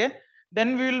 part A.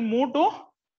 Then we will move to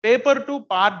paper 2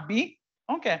 part B.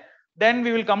 Okay. Then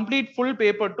we will complete full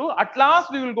paper 2. At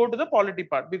last we will go to the polity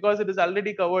part because it is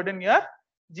already covered in your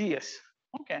GS.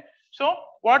 Okay. So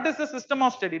what is the system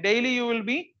of study? Daily you will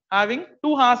be having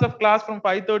 2 hours of class from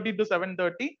 5:30 to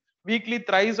 7:30. Weekly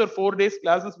thrice or 4 days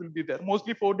classes will be there.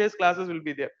 Mostly 4 days classes will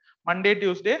be there. Monday,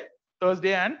 Tuesday,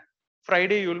 Thursday and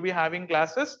Friday you will be having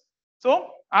classes.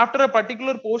 So after a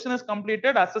particular portion is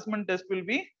completed, assessment test will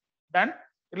be done.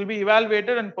 It will be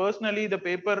evaluated and personally the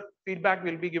paper feedback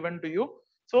will be given to you.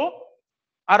 So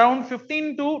around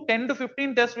 10 to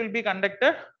 15 tests will be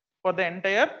conducted for the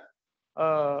entire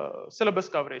syllabus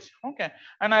coverage. Okay.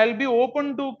 And I'll be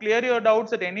open to clear your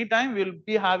doubts at any time. We'll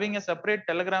be having a separate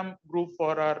Telegram group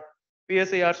for our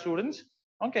PSIR students.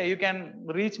 Okay. You can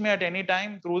reach me at any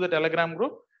time through the Telegram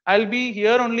group. I'll be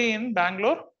here only in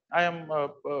Bangalore. I am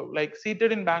like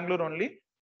seated in Bangalore only.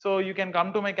 So you can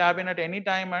come to my cabin at any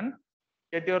time and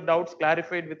get your doubts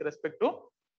clarified with respect to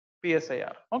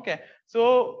PSIR. Okay.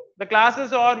 So the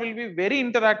classes will be very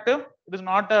interactive. It is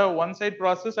not a one-side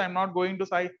process. I'm not going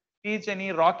to teach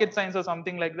any rocket science or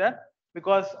something like that,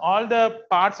 because all the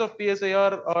parts of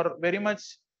PSIR are very much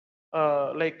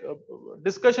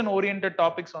discussion oriented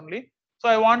topics only. So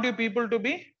I want you people to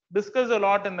be discuss a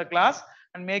lot in the class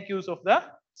and make use of the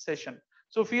session.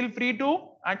 So feel free to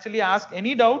actually ask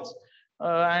any doubts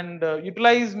and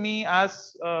utilize me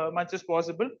as much as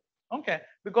possible. Okay.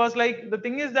 Because like the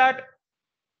thing is that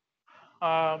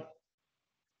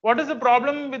what is the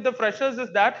problem with the freshers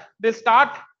is that they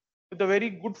start with a very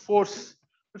good force,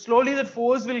 but slowly that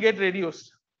force will get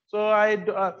reduced. So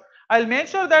I'll make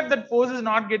sure that that force is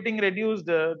not getting reduced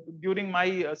during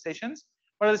my sessions.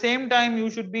 But at the same time, you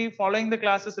should be following the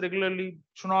classes regularly,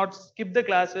 should not skip the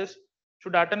classes,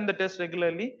 should attend the test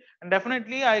regularly. And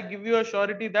definitely I give you a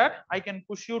surety that I can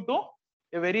push you to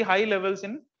a very high levels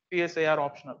in PSIR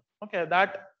optional. Okay,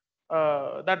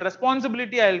 that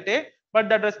responsibility I'll take, but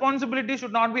that responsibility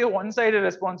should not be a one-sided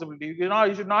responsibility. You know,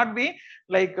 you should not be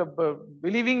like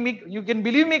believing me. You can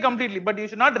believe me completely, but you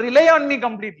should not rely on me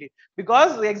completely,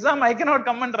 because the exam I cannot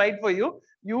come and write for you.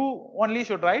 You only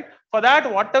should write. For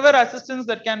that, whatever assistance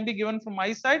that can be given from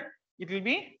my side, it will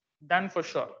be done for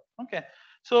sure. Okay.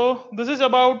 So this is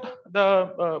about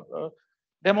the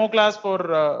demo class for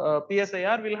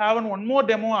PSIR. We'll have one more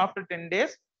demo after 10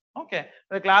 days. Okay.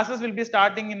 The classes will be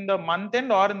starting in the month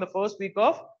end or in the first week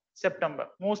of September.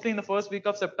 Mostly in the first week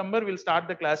of September, we'll start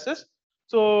the classes.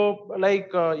 So like,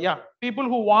 yeah, people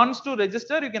who wants to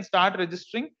register, you can start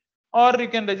registering, or you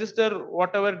can register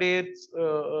whatever dates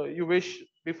you wish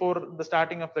before the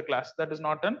starting of the class. That is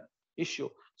not an issue.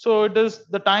 So it is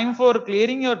the time for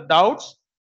clearing your doubts.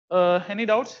 Any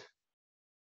doubts?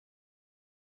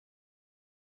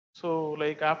 So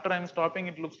like after I'm stopping,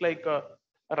 it looks like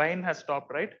rain has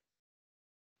stopped, right?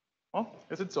 Oh,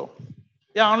 is it so?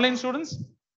 Yeah, online students,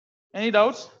 any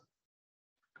doubts?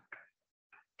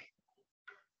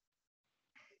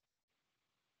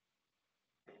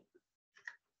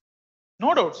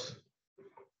 No doubts.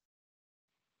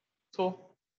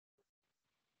 So,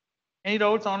 any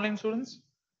doubts, online students?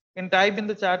 Can type in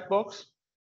the chat box.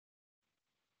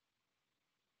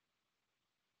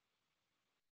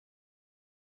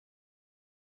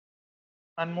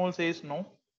 Anmol says no.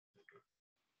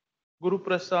 Guru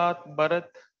Prasad, Bharat,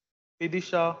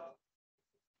 Vidisha,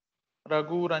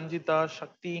 Raghu, Ranjita,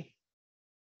 Shakti.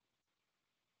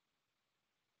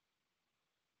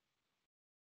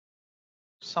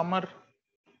 Summer,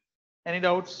 any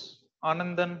doubts?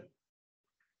 Anandan.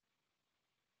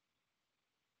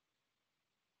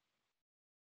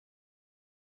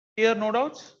 Here, no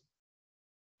doubts.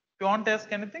 If you want to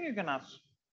ask anything, you can ask.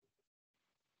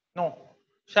 No.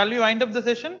 Shall we wind up the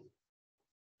session?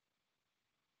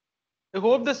 I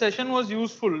hope the session was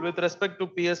useful with respect to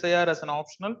PSIR as an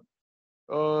optional.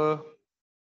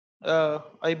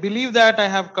 I believe that I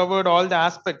have covered all the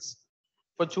aspects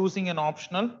for choosing an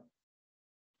optional.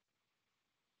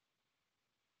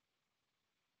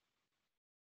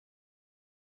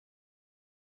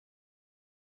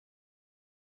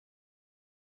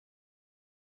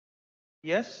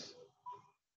 Yes,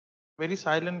 very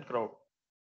silent crowd.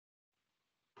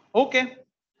 Okay,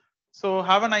 so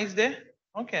have a nice day.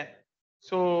 Okay,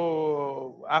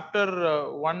 so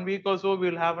after 1 week or so,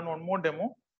 we'll have one more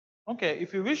demo. Okay,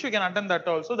 if you wish, you can attend that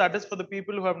also. That is for the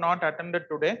people who have not attended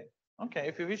today. Okay,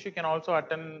 if you wish, you can also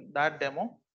attend that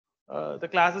demo. The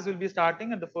classes will be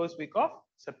starting at the first week of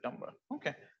September.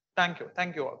 Okay, thank you.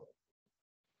 Thank you all.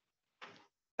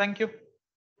 Thank you.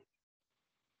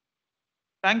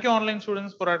 Thank you, online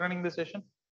students, for attending this session.